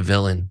 I need a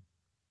villain.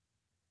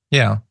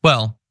 Yeah,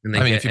 well,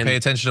 if you pay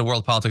attention to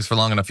world politics for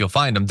long enough, you'll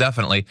find them,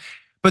 definitely.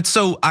 But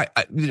so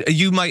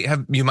you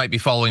might be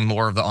following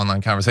more of the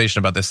online conversation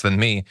about this than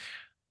me.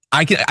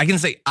 I can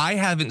say I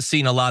haven't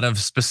seen a lot of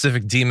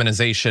specific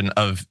demonization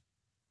of,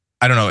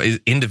 I don't know,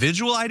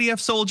 individual IDF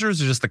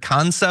soldiers or just the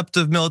concept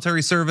of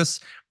military service.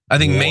 I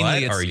think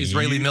mainly it's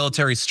Israeli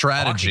military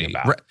strategy.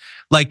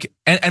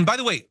 And by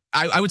the way,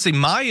 I would say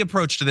my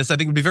approach to this, I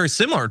think, would be very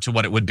similar to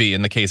what it would be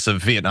in the case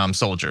of Vietnam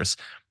soldiers.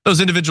 Those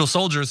individual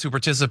soldiers who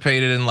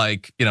participated in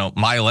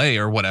Mile A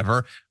or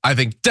whatever, I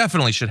think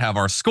definitely should have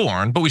our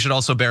scorn, but we should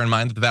also bear in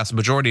mind that the vast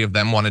majority of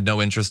them wanted no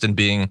interest in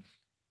being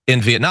in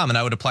Vietnam. And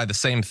I would apply the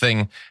same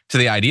thing to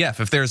the IDF.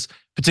 If there's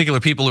particular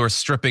people who are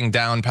stripping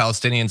down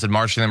Palestinians and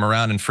marching them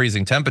around in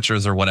freezing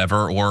temperatures or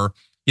whatever, or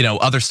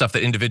other stuff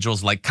that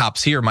individuals like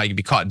cops here might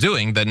be caught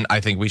doing, then I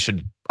think we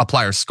should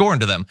apply our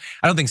scorn to them.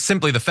 I don't think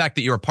simply the fact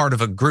that you're a part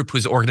of a group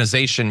whose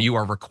organization you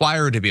are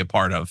required to be a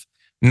part of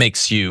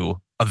makes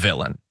you a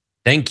villain.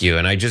 Thank you.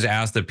 And I just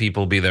ask that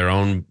people be their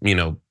own,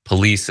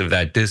 police of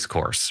that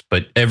discourse.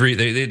 But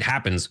it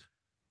happens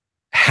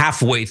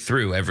halfway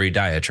through every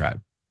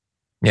diatribe.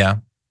 Yeah.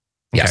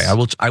 Yes.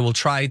 Okay. I will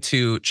try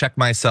to check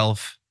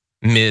myself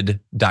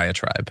mid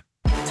diatribe.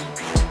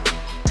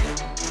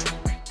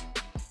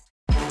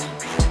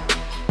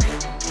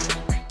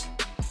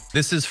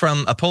 This is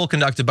from a poll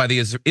conducted by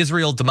the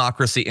Israel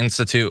Democracy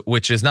Institute,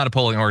 which is not a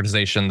polling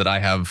organization that I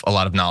have a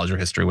lot of knowledge or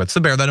history with, so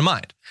bear that in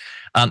mind.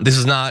 This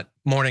is not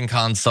Morning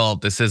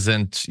Consult. This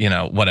isn't,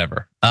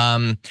 whatever.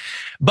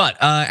 But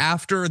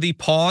after the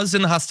pause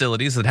in the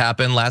hostilities that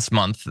happened last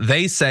month,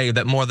 they say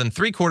that more than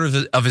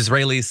 3/4 of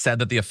Israelis said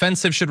that the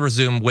offensive should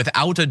resume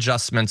without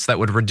adjustments that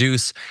would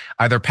reduce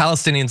either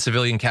Palestinian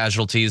civilian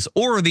casualties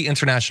or the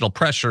international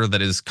pressure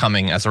that is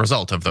coming as a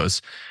result of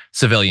those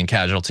civilian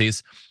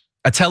casualties.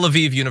 A Tel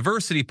Aviv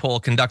University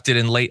poll conducted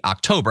in late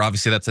October,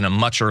 obviously that's in a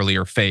much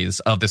earlier phase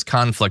of this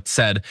conflict,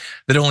 said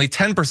that only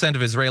 10%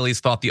 of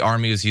Israelis thought the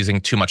army was using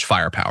too much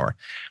firepower.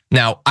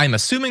 Now, I'm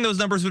assuming those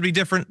numbers would be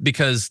different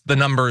because the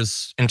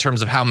numbers in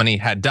terms of how many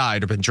had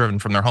died or been driven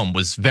from their home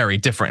was very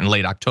different in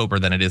late October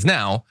than it is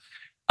now.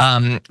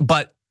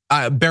 But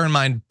bear in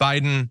mind,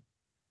 Biden,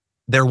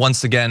 they're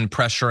once again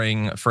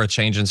pressuring for a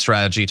change in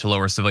strategy to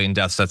lower civilian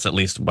deaths. That's at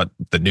least what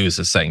the news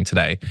is saying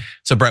today.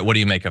 So Brett, what do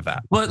you make of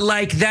that? But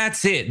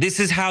that's it. This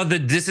is how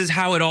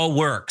it all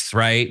works,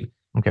 right?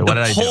 Okay, what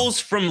did I do? The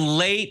polls from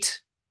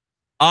late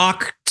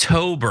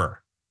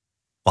October.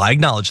 Well, I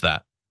acknowledge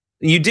that.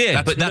 You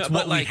did, that's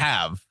what we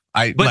have.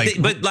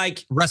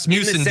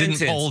 Rasmussen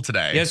didn't poll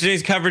today.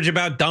 Yesterday's coverage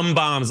about dumb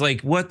bombs,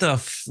 what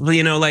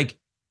the,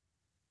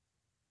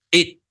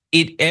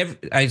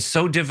 it's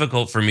so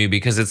difficult for me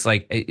because it's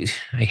I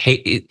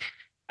hate it.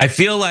 I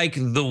feel like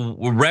the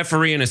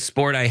referee in a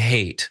sport I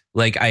hate.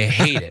 I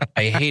hate it.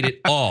 I hate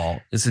it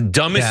all. It's the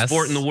dumbest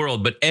sport in the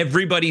world, but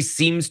everybody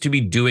seems to be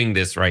doing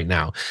this right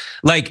now.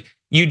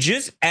 You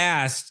just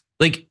asked,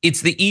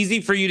 it's the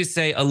easy for you to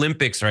say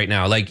Olympics right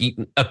now.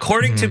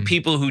 According to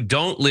people who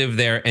don't live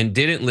there and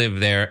didn't live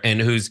there and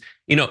who's,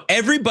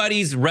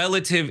 everybody's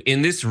relative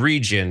in this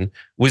region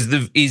was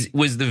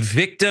the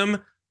victim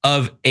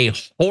of a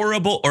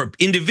horrible, or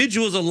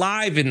individuals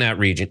alive in that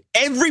region.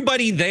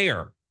 Everybody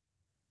there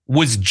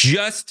was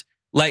just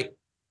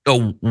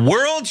the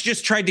world's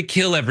just tried to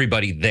kill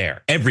everybody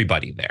there.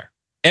 Everybody there.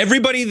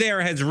 Everybody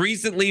there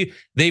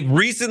they've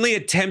recently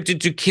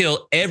attempted to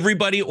kill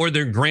everybody or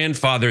their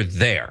grandfather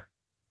there.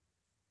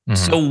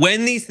 So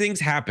when these things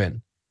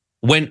happen,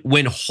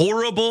 when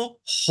horrible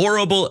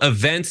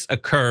events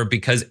occur,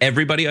 because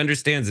everybody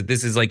understands that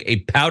this is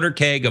a powder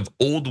keg of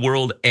old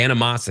world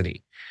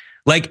animosity.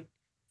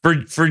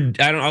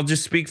 I'll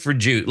just speak for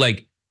Jews.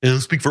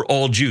 I'll speak for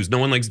all Jews. No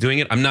one likes doing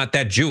it. I'm not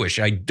that Jewish.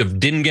 I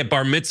didn't get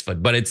bar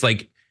mitzvahed, but it's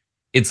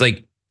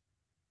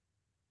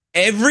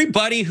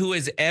everybody who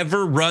has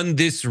ever run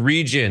this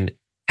region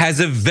has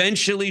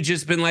eventually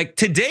just been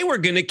today we're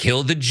going to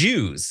kill the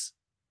Jews.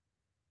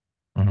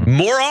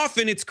 More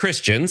often it's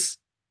Christians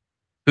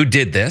who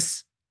did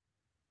this.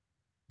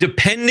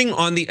 Depending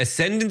on the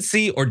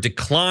ascendancy or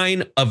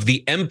decline of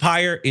the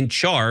empire in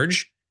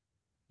charge,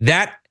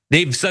 that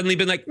they've suddenly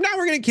been now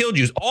we're going to kill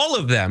Jews. All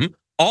of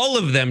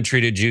them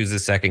treated Jews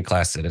as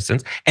second-class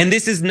citizens. And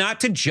this is not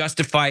to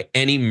justify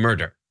any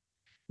murder.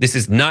 This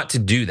is not to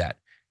do that.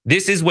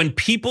 This is when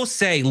people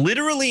say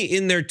literally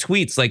in their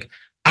tweets,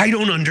 I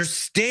don't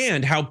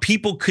understand how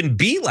people can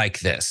be like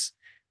this.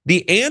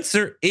 The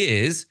answer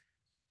is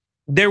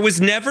there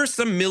was never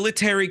some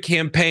military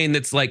campaign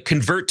that's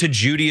convert to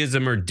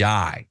Judaism or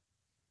die.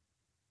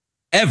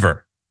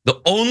 Ever. The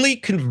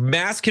only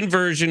mass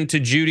conversion to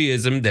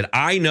Judaism that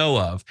I know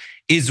of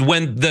is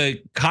when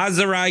the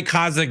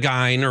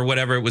Khazagain or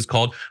whatever it was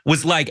called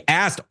was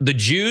asked the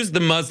Jews, the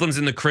Muslims,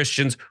 and the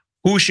Christians,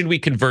 who should we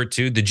convert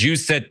to? The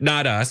Jews said,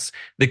 not us.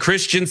 The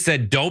Christians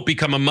said, don't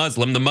become a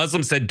Muslim. The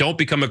Muslims said, don't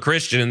become a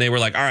Christian. And they were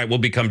all right, we'll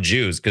become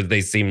Jews because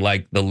they seem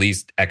like the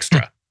least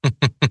extra.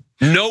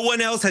 No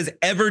one else has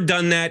ever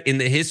done that in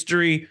the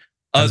history.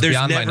 There's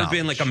never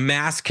been a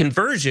mass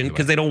conversion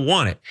because they don't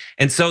want it.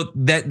 And so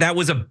that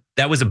was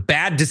a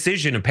bad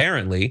decision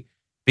apparently,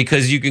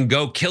 because you can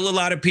go kill a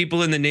lot of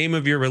people in the name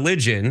of your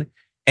religion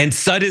and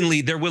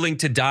suddenly they're willing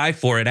to die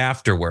for it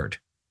afterward.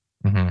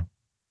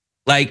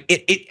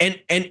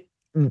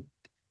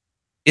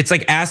 It's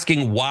like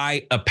asking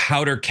why a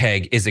powder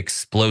keg is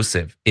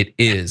explosive. It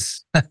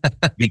is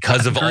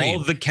because of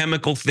all the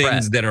chemical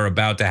things that are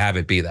about to have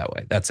it be that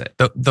way. That's it.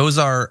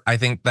 I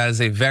think that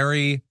is a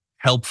very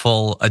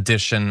helpful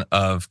addition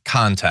of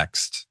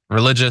context,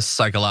 religious,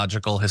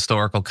 psychological,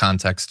 historical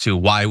context to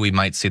why we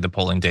might see the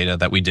polling data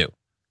that we do.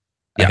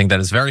 I think that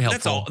is very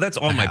helpful. That's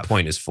all my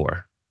point is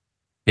for.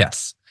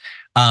 Yes.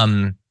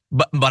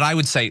 But I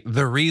would say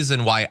the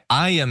reason why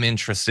I am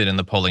interested in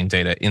the polling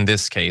data in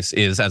this case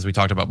is, as we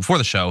talked about before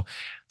the show,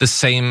 the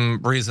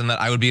same reason that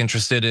I would be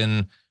interested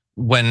in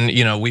when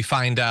we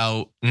find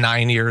out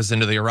 9 years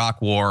into the Iraq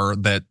war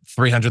that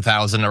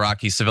 300,000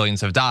 Iraqi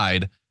civilians have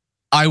died.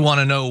 I want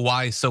to know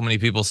why so many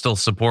people still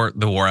support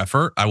the war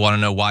effort. I want to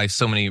know why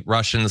so many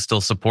Russians still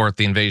support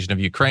the invasion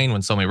of Ukraine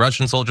when so many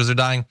Russian soldiers are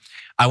dying.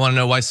 I want to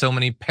know why so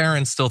many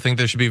parents still think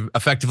there should be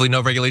effectively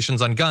no regulations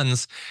on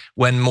guns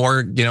when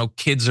more,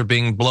 kids are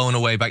being blown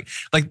away by,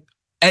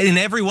 in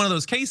every one of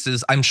those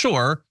cases, I'm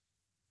sure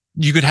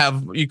you could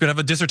have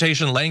a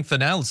dissertation length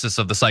analysis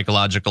of the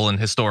psychological and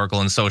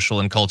historical and social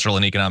and cultural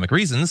and economic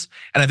reasons.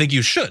 And I think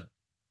you should.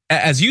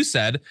 As you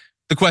said,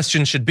 The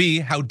question should be,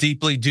 how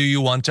deeply do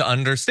you want to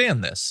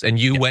understand this? And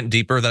you went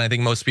deeper than I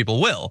think most people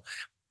will.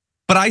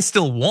 But I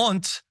still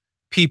want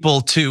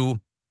people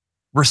to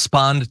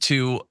respond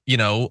to,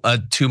 a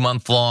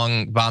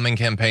 2-month-long bombing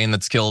campaign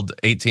that's killed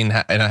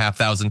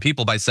 18,500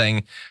 people by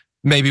saying,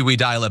 maybe we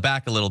dial it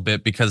back a little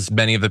bit because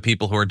many of the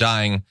people who are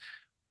dying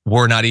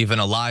were not even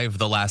alive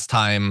the last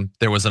time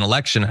there was an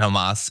election in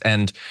Hamas.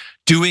 And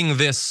doing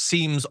this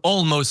seems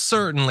almost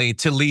certainly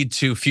to lead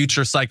to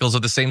future cycles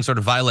of the same sort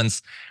of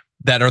violence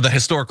that are the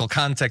historical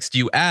context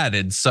you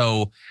added.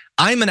 So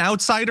I'm an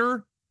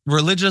outsider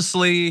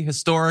religiously,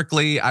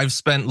 historically. I've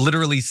spent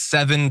literally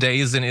 7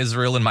 days in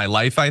Israel in my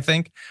life, I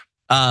think.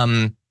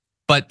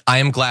 But I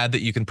am glad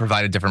that you can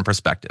provide a different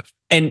perspective.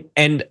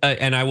 And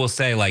I will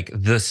say, like,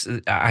 this,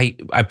 I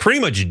pretty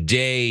much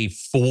day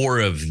 4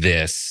 of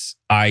this,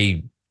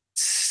 I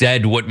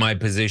said what my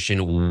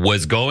position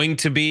was going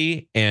to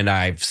be, and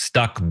I've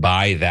stuck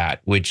by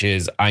that, which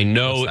is, I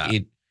know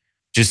it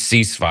just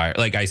ceasefire.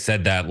 Like, I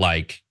said that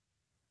like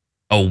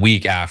a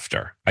week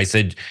after. I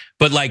said,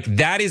 but like,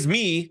 that is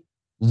me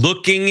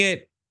looking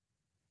at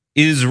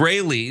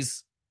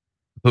Israelis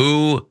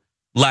who,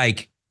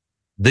 like,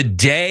 the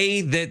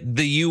day that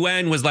the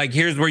UN was like,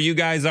 here's where you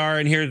guys are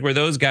and here's where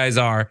those guys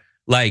are,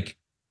 like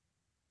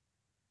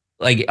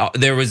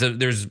there's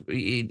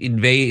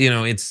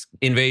it's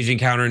invasion,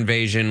 counter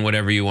invasion,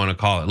 whatever you want to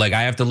call it. Like,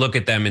 I have to look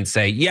at them and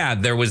say, yeah,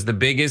 there was the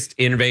biggest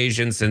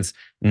invasion since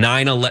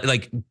 9/11,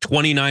 like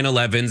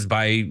 29/11s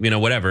by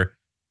whatever,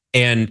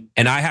 and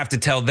I have to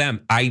tell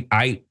them,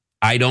 I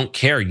don't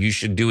care. You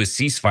should do a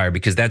ceasefire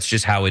because that's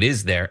just how it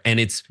is there, and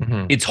it's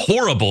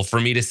horrible for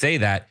me to say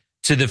that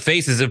to the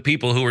faces of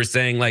people who are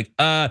saying, like,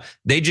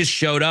 they just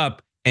showed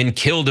up and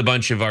killed a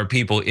bunch of our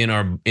people in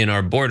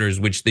our borders,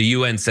 which the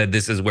UN said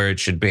this is where it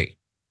should be.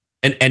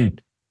 And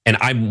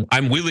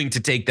I'm willing to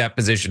take that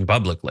position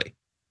publicly.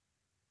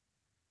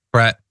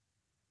 Brett,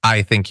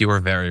 I think you are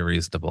very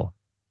reasonable.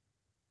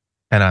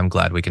 And I'm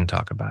glad we can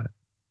talk about it.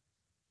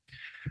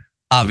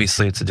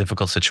 Obviously, it's a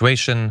difficult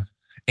situation,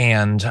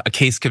 and a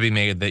case could be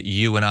made that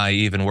you and I,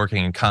 even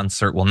working in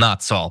concert, will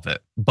not solve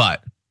it.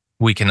 But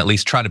we can at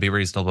least try to be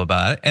reasonable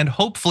about it and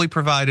hopefully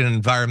provide an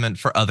environment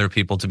for other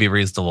people to be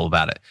reasonable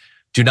about it.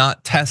 Do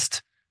not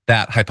test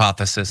that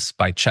hypothesis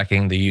by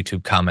checking the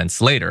YouTube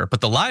comments later,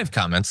 but the live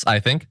comments, I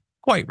think,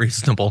 quite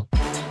reasonable.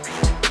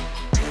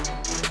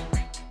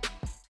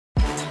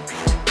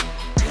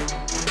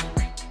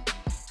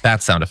 That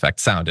sound effect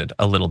sounded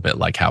a little bit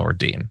like Howard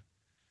Dean,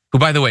 who,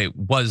 by the way,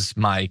 was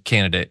my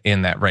candidate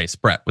in that race.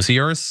 Brett, was he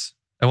yours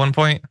at one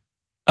point?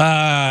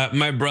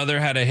 My brother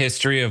had a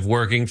history of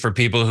working for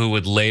people who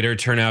would later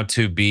turn out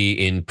to be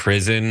in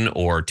prison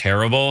or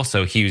terrible.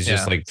 So he was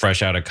just like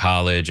fresh out of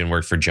college and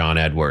worked for John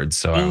Edwards.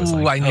 So I was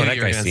like, oh, that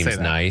guy seems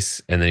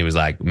nice. And then he was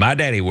like, my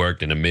daddy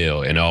worked in a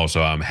mill, and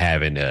also I'm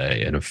having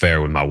an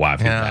affair with my wife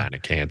who's dying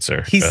of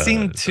cancer. He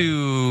seemed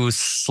too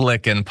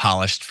slick and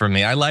polished for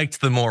me. I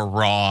liked the more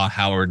raw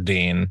Howard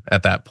Dean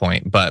at that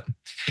point, but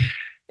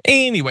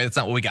anyway, that's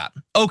not what we got.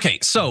 Okay,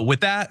 so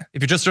with that,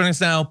 if you're just joining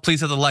us now, please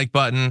hit the like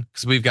button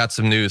because we've got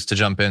some news to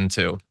jump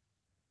into.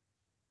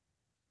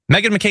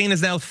 Megyn McCain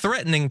is now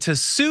threatening to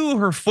sue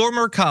her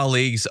former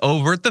colleagues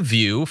over at The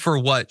View for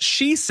what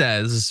she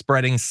says is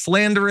spreading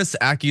slanderous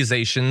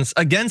accusations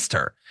against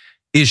her.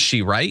 Is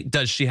she right?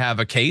 Does she have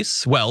a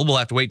case? Well, we'll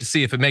have to wait to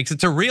see if it makes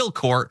it to real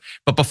court.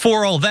 But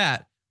before all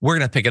that, we're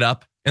gonna pick it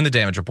up in the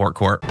damage report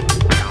court.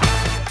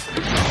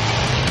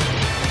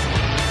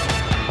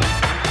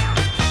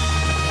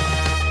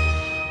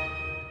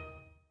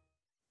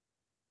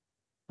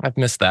 I've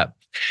missed that.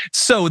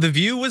 So The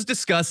View was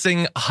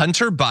discussing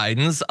Hunter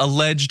Biden's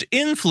alleged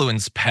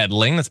influence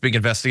peddling that's being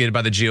investigated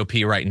by the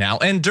GOP right now.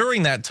 And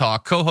during that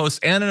talk,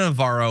 co-host Ana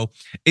Navarro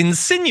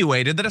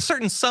insinuated that a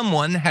certain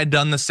someone had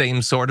done the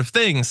same sort of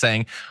thing,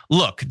 saying,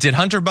 look, did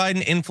Hunter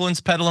Biden influence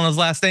peddle on his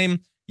last name?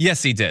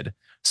 Yes, he did.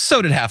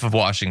 So did half of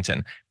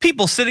Washington.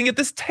 People sitting at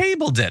this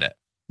table did it.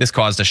 This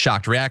caused a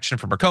shocked reaction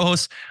from her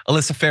co-host.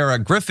 Alyssa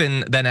Farah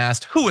Griffin then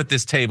asked who at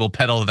this table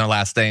peddled their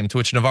last name, to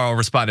which Navarro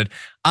responded,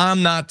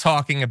 I'm not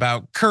talking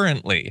about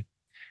currently.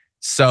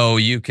 So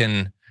you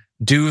can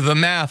do the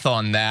math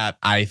on that.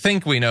 I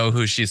think we know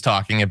who she's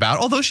talking about,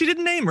 although she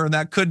didn't name her, and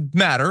that could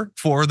matter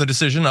for the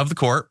decision of the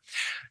court.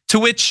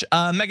 To which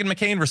Megyn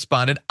McCain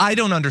responded, I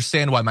don't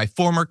understand why my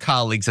former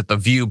colleagues at The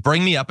View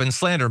bring me up and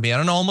slander me on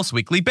an almost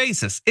weekly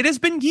basis. It has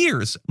been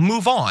years.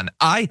 Move on.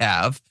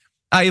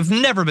 I have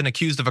never been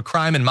accused of a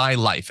crime in my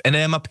life and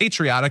am a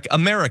patriotic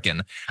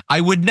American.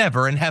 I would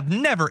never and have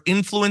never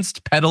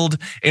influenced, peddled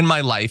in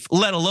my life,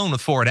 let alone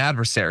with foreign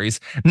adversaries.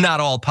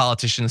 Not all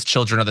politicians'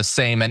 children are the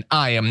same, and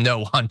I am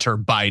no Hunter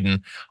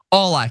Biden.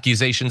 All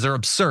accusations are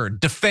absurd,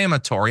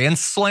 defamatory, and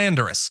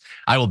slanderous.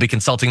 I will be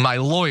consulting my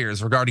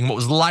lawyers regarding what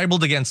was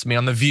libeled against me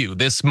on The View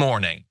this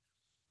morning.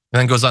 And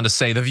then goes on to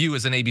say, The View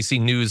is an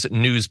ABC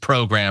news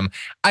program.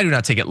 I do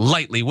not take it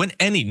lightly when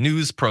any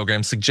news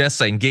program suggests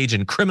I engage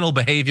in criminal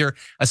behavior,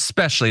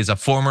 especially as a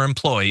former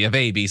employee of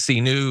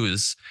ABC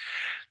News.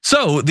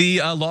 So the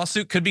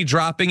lawsuit could be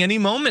dropping any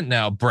moment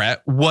now.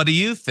 Brett, what do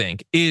you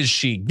think? Is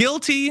she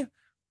guilty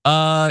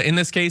In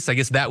this case, I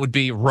guess that would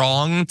be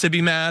wrong to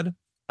be mad,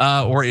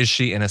 or is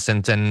she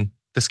innocent? And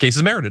this case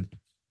is merited.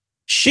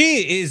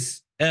 She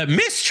is a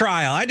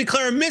mistrial. I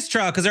declare a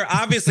mistrial because they're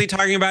obviously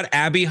talking about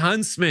Abby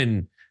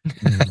Huntsman.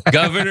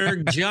 Governor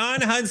John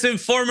Huntsman,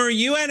 former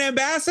UN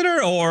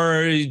ambassador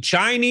or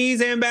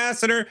Chinese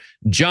ambassador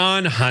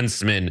John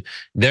Huntsman.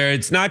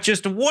 It's not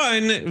just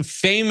one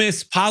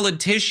famous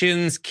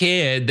politician's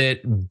kid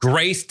that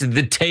graced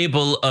the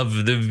table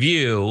of The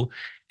View.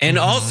 And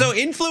also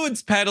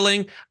influence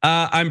peddling.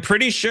 I'm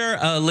pretty sure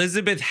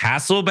Elizabeth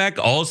Hasselbeck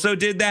also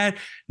did that,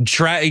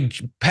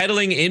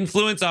 peddling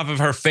influence off of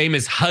her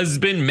famous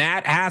husband,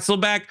 Matt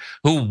Hasselbeck,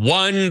 who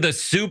won the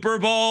Super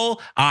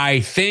Bowl,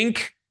 I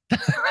think.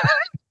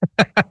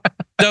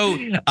 So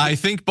I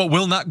think, but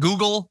will not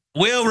Google.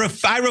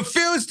 I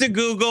refuse to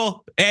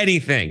Google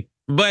anything.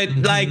 But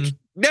like,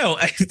 no,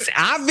 it's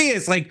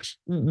obvious. Like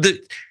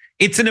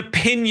it's an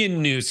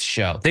opinion news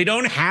show. They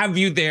don't have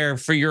you there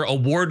for your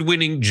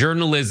award-winning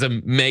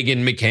journalism,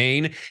 Megyn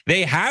McCain.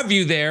 They have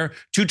you there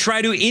to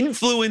try to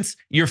influence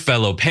your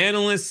fellow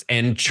panelists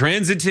and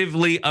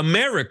transitively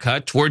America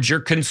towards your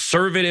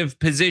conservative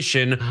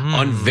position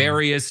on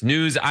various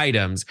news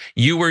items.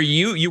 You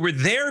were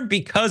there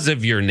because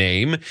of your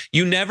name.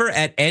 You never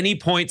at any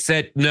point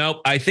said,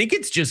 no, I think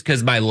it's just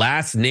because my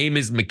last name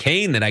is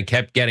McCain that I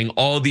kept getting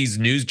all these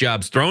news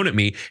jobs thrown at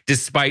me,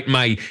 despite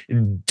my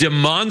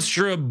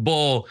demonstrable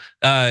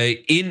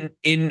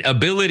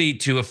inability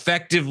to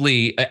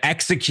effectively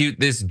execute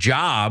this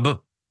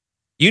job.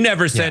 You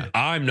never said,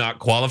 I'm not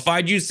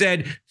qualified. You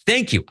said,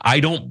 thank you. I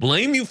don't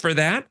blame you for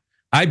that.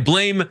 I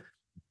blame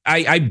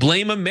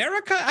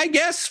America, I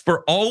guess,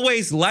 for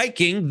always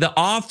liking the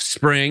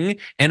offspring,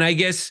 and I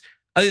guess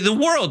the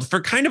world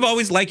for kind of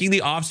always liking the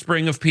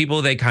offspring of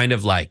people they kind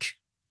of like.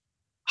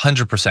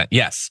 100%.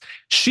 Yes.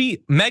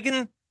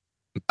 Megyn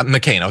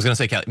McCain, I was going to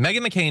say Kelly,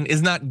 Megyn McCain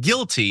is not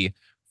guilty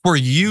for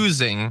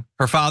using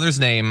her father's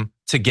name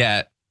to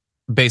get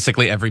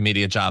basically every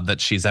media job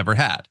that she's ever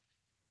had.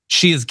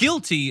 She is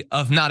guilty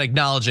of not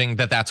acknowledging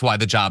that that's why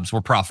the jobs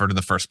were proffered in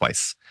the first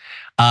place.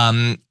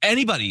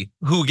 Anybody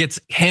who gets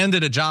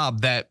handed a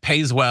job that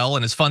pays well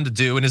and is fun to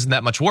do and isn't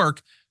that much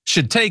work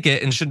should take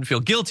it and shouldn't feel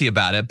guilty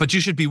about it. But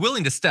you should be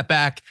willing to step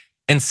back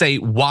and say,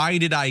 why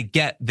did I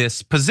get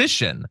this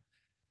position?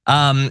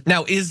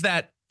 Now, is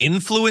that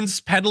influence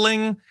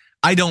peddling?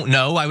 I don't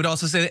know. I would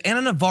also say that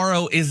Ana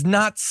Navarro is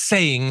not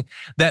saying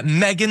that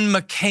Megyn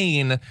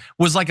McCain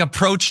was like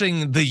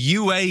approaching the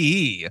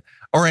UAE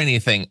or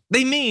anything.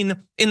 They mean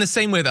in the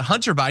same way that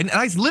Hunter Biden, and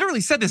I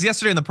literally said this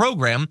yesterday in the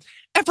program,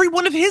 every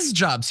one of his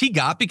jobs he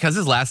got because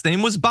his last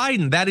name was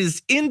Biden. That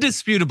is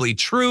indisputably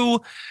true.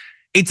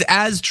 It's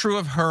as true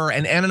of her,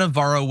 and Ana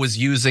Navarro was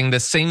using the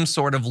same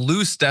sort of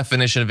loose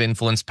definition of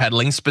influence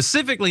peddling,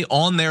 specifically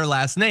on their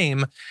last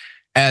name,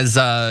 as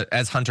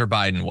Hunter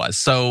Biden was.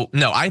 So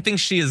no, I think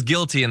she is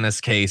guilty in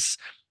this case.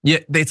 Yeah,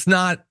 it's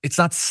not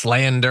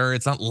slander,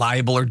 it's not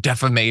libel or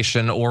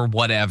defamation or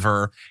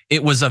whatever.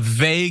 It was a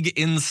vague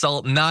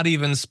insult, not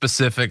even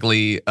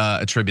specifically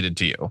attributed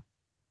to you.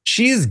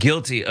 She is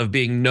guilty of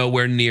being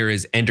nowhere near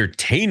as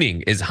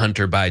entertaining as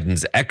Hunter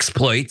Biden's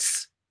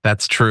exploits.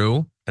 That's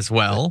true as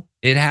well.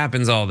 It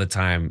happens all the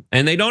time,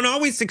 and they don't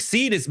always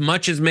succeed as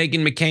much as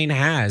Megyn McCain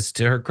has,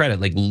 to her credit.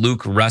 Like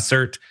Luke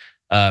Russert.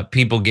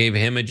 People gave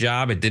him a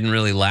job. It didn't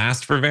really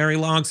last for very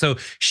long. So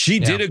she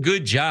did a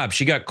good job.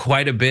 She got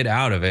quite a bit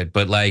out of it.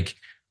 But like,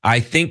 I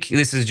think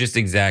this is just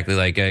exactly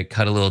like I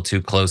cut a little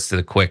too close to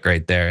the quick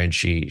right there. And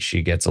she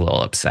gets a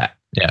little upset.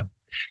 Yeah.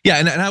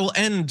 And I will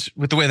end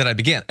with the way that I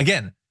began.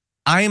 Again,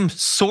 I'm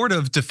sort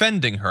of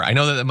defending her. I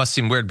know that must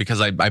seem weird because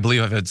I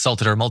believe I've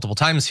insulted her multiple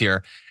times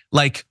here.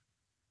 Like,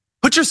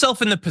 put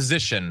yourself in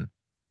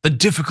the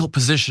difficult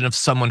position of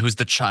someone who's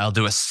the child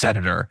to a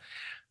senator.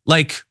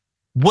 Like,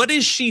 what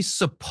is she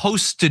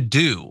supposed to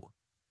do?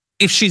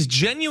 If she's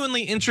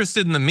genuinely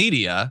interested in the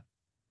media,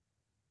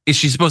 is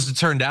she supposed to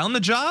turn down the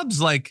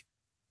jobs? Like,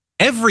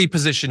 every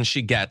position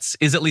she gets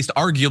is at least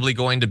arguably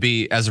going to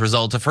be as a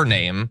result of her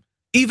name.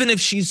 Even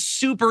if she's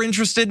super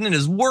interested in it,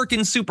 is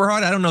working super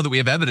hard. I don't know that we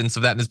have evidence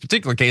of that in this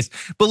particular case,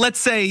 but let's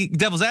say,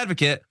 devil's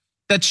advocate,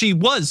 that she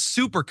was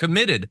super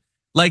committed.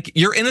 Like,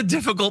 you're in a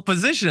difficult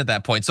position at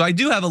that point. So I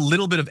do have a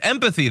little bit of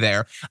empathy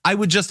there. I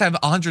would just have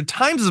 100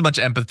 times as much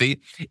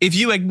empathy if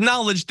you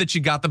acknowledged that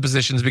you got the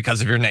positions because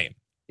of your name.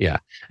 Yeah,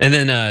 and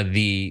then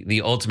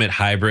the ultimate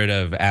hybrid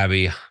of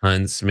Abby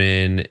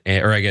Huntsman,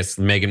 or I guess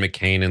Megyn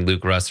McCain and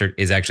Luke Russert,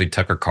 is actually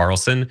Tucker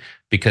Carlson,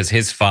 because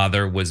his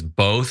father was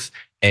both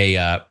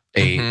a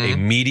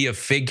media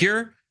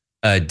figure,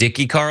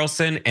 Dickie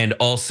Carlson, and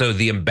also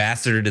the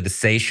ambassador to the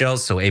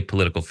Seychelles, so a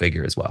political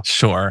figure as well.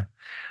 Sure.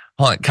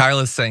 Hold on,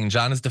 Kyla's saying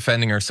John is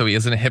defending her so he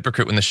isn't a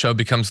hypocrite when the show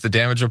becomes the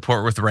damage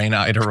report with Reina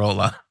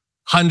Idarola.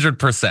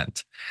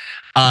 100%.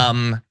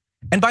 And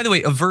by the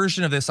way, a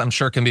version of this I'm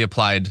sure can be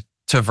applied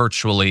to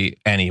virtually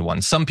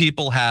anyone. Some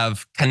people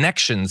have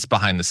connections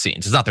behind the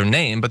scenes. It's not their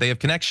name, but they have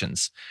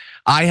connections.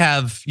 I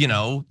have,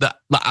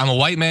 I'm a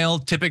white male.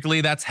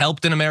 Typically that's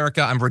helped in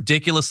America. I'm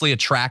ridiculously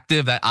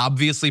attractive. That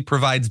obviously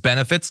provides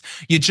benefits.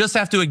 You just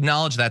have to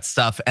acknowledge that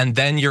stuff and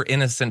then you're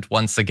innocent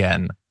once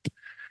again.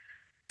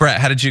 Brett,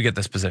 how did you get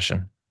this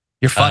position?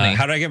 You're funny.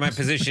 How did I get my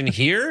position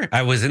here?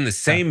 I was in the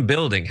same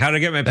building. How did I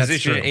get my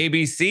position at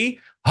ABC?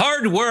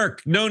 Hard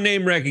work, no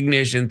name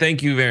recognition.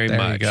 Thank you very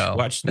much. You go.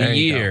 Watch the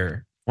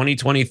year.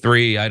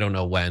 2023, I don't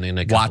know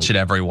when. Watch it,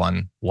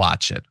 everyone.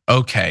 Watch it.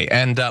 Okay,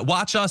 and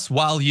watch us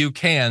while you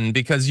can,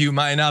 because you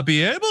might not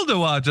be able to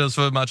watch us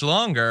for much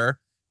longer.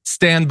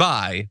 Stand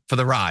by for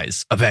the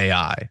rise of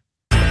AI.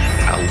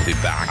 I'll be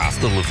back.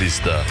 Hasta la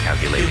vista.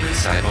 Calculating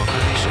side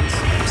operations.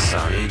 I'm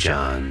sorry,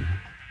 John.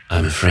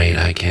 I'm afraid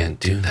I can't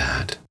do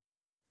that.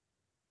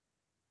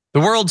 The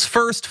world's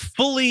first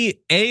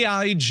fully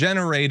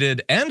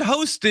AI-generated and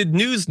hosted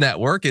news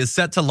network is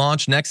set to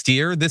launch next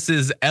year. This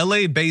is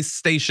LA-based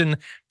station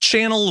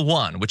Channel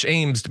One, which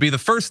aims to be the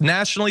first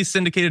nationally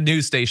syndicated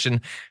news station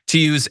to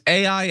use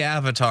AI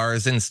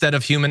avatars instead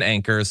of human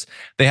anchors.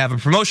 They have a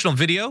promotional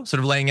video sort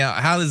of laying out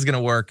how this is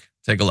gonna work.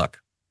 Take a look.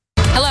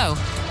 Hello,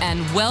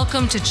 and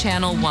welcome to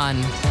Channel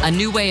One, a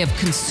new way of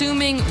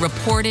consuming,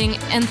 reporting,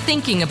 and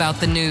thinking about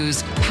the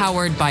news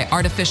powered by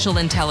artificial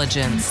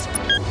intelligence.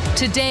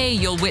 Today,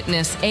 you'll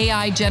witness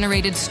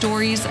AI-generated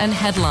stories and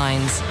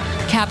headlines,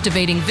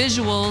 captivating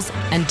visuals,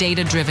 and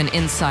data-driven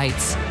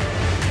insights.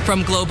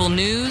 From global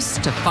news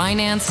to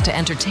finance to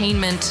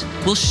entertainment,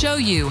 we'll show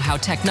you how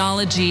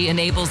technology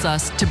enables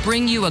us to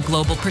bring you a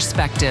global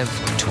perspective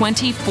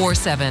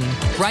 24/7,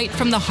 right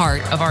from the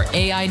heart of our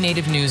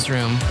AI-native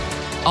newsroom.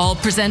 All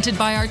presented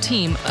by our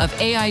team of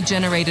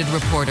AI-generated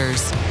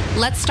reporters.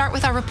 Let's start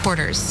with our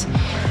reporters.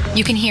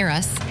 You can hear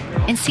us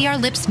and see our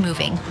lips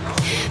moving,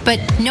 but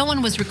no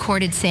one was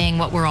recorded saying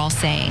what we're all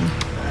saying.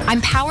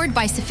 I'm powered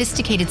by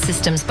sophisticated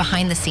systems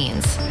behind the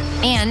scenes,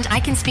 and I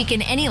can speak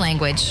in any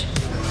language.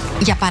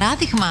 Για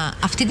παράδειγμα,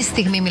 αυτή τη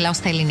στιγμή μιλάω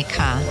στα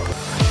ελληνικά.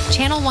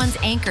 Channel One's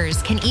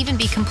anchors can even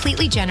be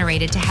completely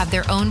generated to have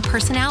their own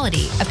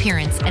personality,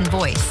 appearance, and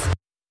voice.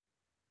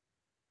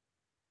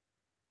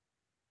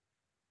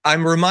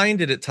 I'm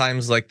reminded at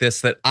times like this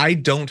that I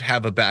don't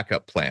have a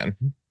backup plan.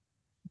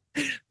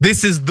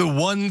 This is the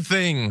one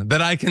thing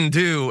that I can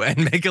do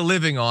and make a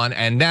living on,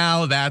 and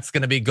now that's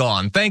gonna be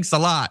gone. Thanks a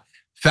lot,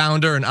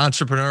 founder and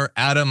entrepreneur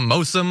Adam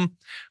Mosum,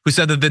 who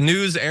said that the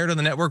news aired on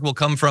the network will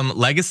come from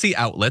legacy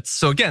outlets.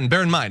 So again,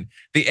 bear in mind,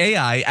 the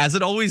AI, as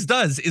it always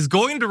does, is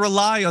going to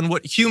rely on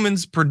what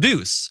humans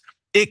produce.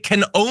 It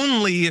can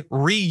only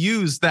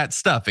reuse that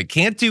stuff. It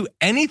can't do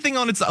anything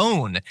on its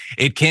own.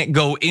 It can't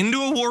go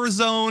into a war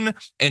zone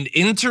and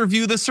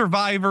interview the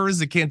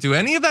survivors. It can't do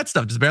any of that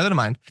stuff. Just bear that in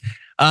mind.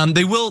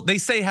 They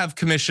say have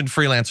commissioned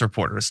freelance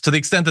reporters. To the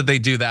extent that they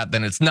do that,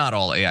 then it's not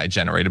all AI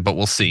generated, but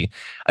we'll see.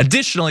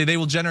 Additionally, they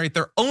will generate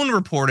their own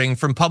reporting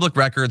from public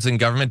records and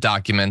government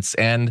documents.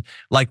 And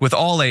like with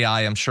all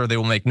AI, I'm sure they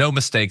will make no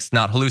mistakes,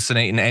 not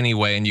hallucinate in any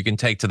way, and you can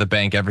take to the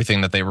bank everything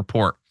that they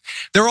report.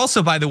 They're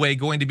also, by the way,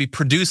 going to be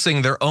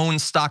producing their own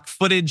stock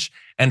footage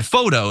and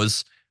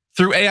photos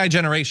through AI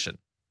generation.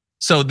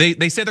 So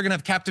they say they're gonna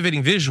have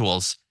captivating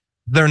visuals.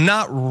 They're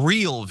not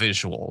real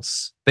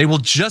visuals. They will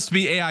just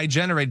be AI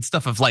generated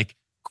stuff of like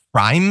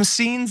crime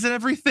scenes and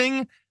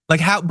everything.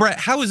 Like Brett,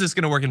 how is this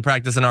gonna work in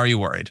practice, and are you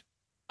worried?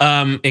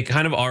 It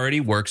kind of already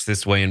works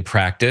this way in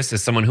practice.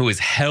 As someone who has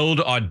held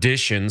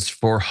auditions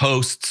for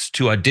hosts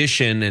to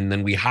audition and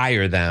then we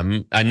hire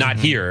them, not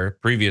here,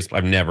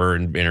 I've never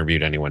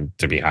interviewed anyone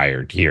to be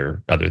hired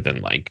here other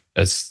than like,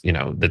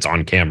 that's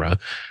on camera.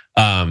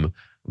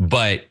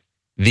 But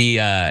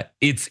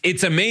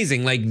it's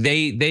amazing. Like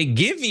they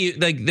give you,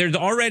 like there's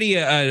already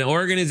an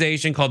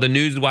organization called the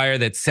Newswire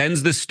that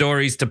sends the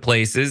stories to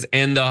places,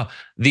 and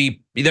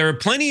there are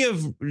plenty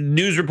of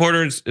news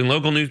reporters and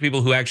local news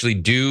people who actually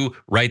do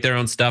write their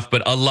own stuff,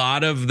 but a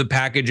lot of the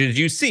packages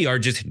you see are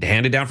just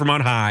handed down from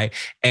on high,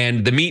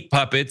 and the meat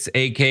puppets,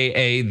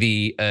 aka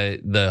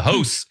the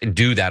hosts,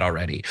 do that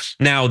already.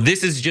 Now,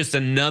 this is just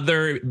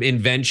another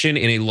invention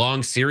in a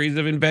long series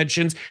of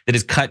inventions that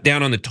has cut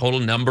down on the total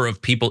number of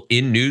people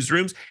in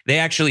newsrooms. They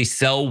actually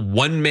sell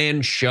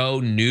one-man show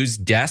news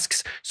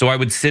desks. So I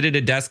would sit at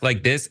a desk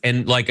like this,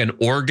 and like an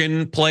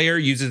organ player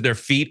uses their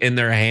feet and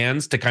their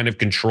hands to kind of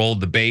control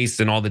the bass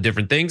and all the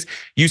different things.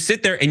 You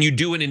sit there and you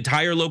do an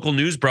entire local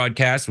news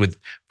broadcast with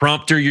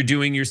prompter you're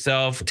doing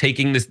yourself,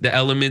 taking the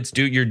elements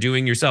you're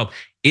doing yourself.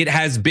 It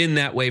has been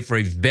that way for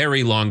a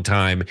very long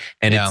time,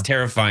 and it's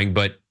terrifying,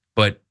 but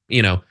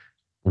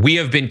we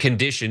have been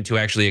conditioned to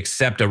actually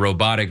accept a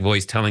robotic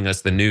voice telling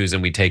us the news,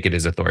 and we take it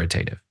as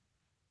authoritative.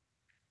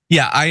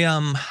 Yeah,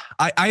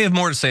 I have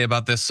more to say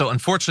about this. So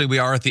unfortunately, we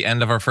are at the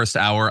end of our first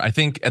hour. I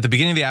think at the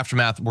beginning of the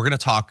aftermath, we're gonna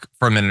talk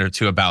for a minute or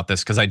two about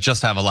this because I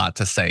just have a lot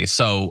to say.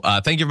 So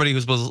thank you everybody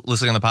who's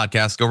listening on the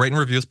podcast. Go rate and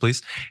review us,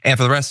 please. And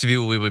for the rest of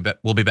you,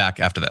 we'll be back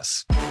after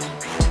this.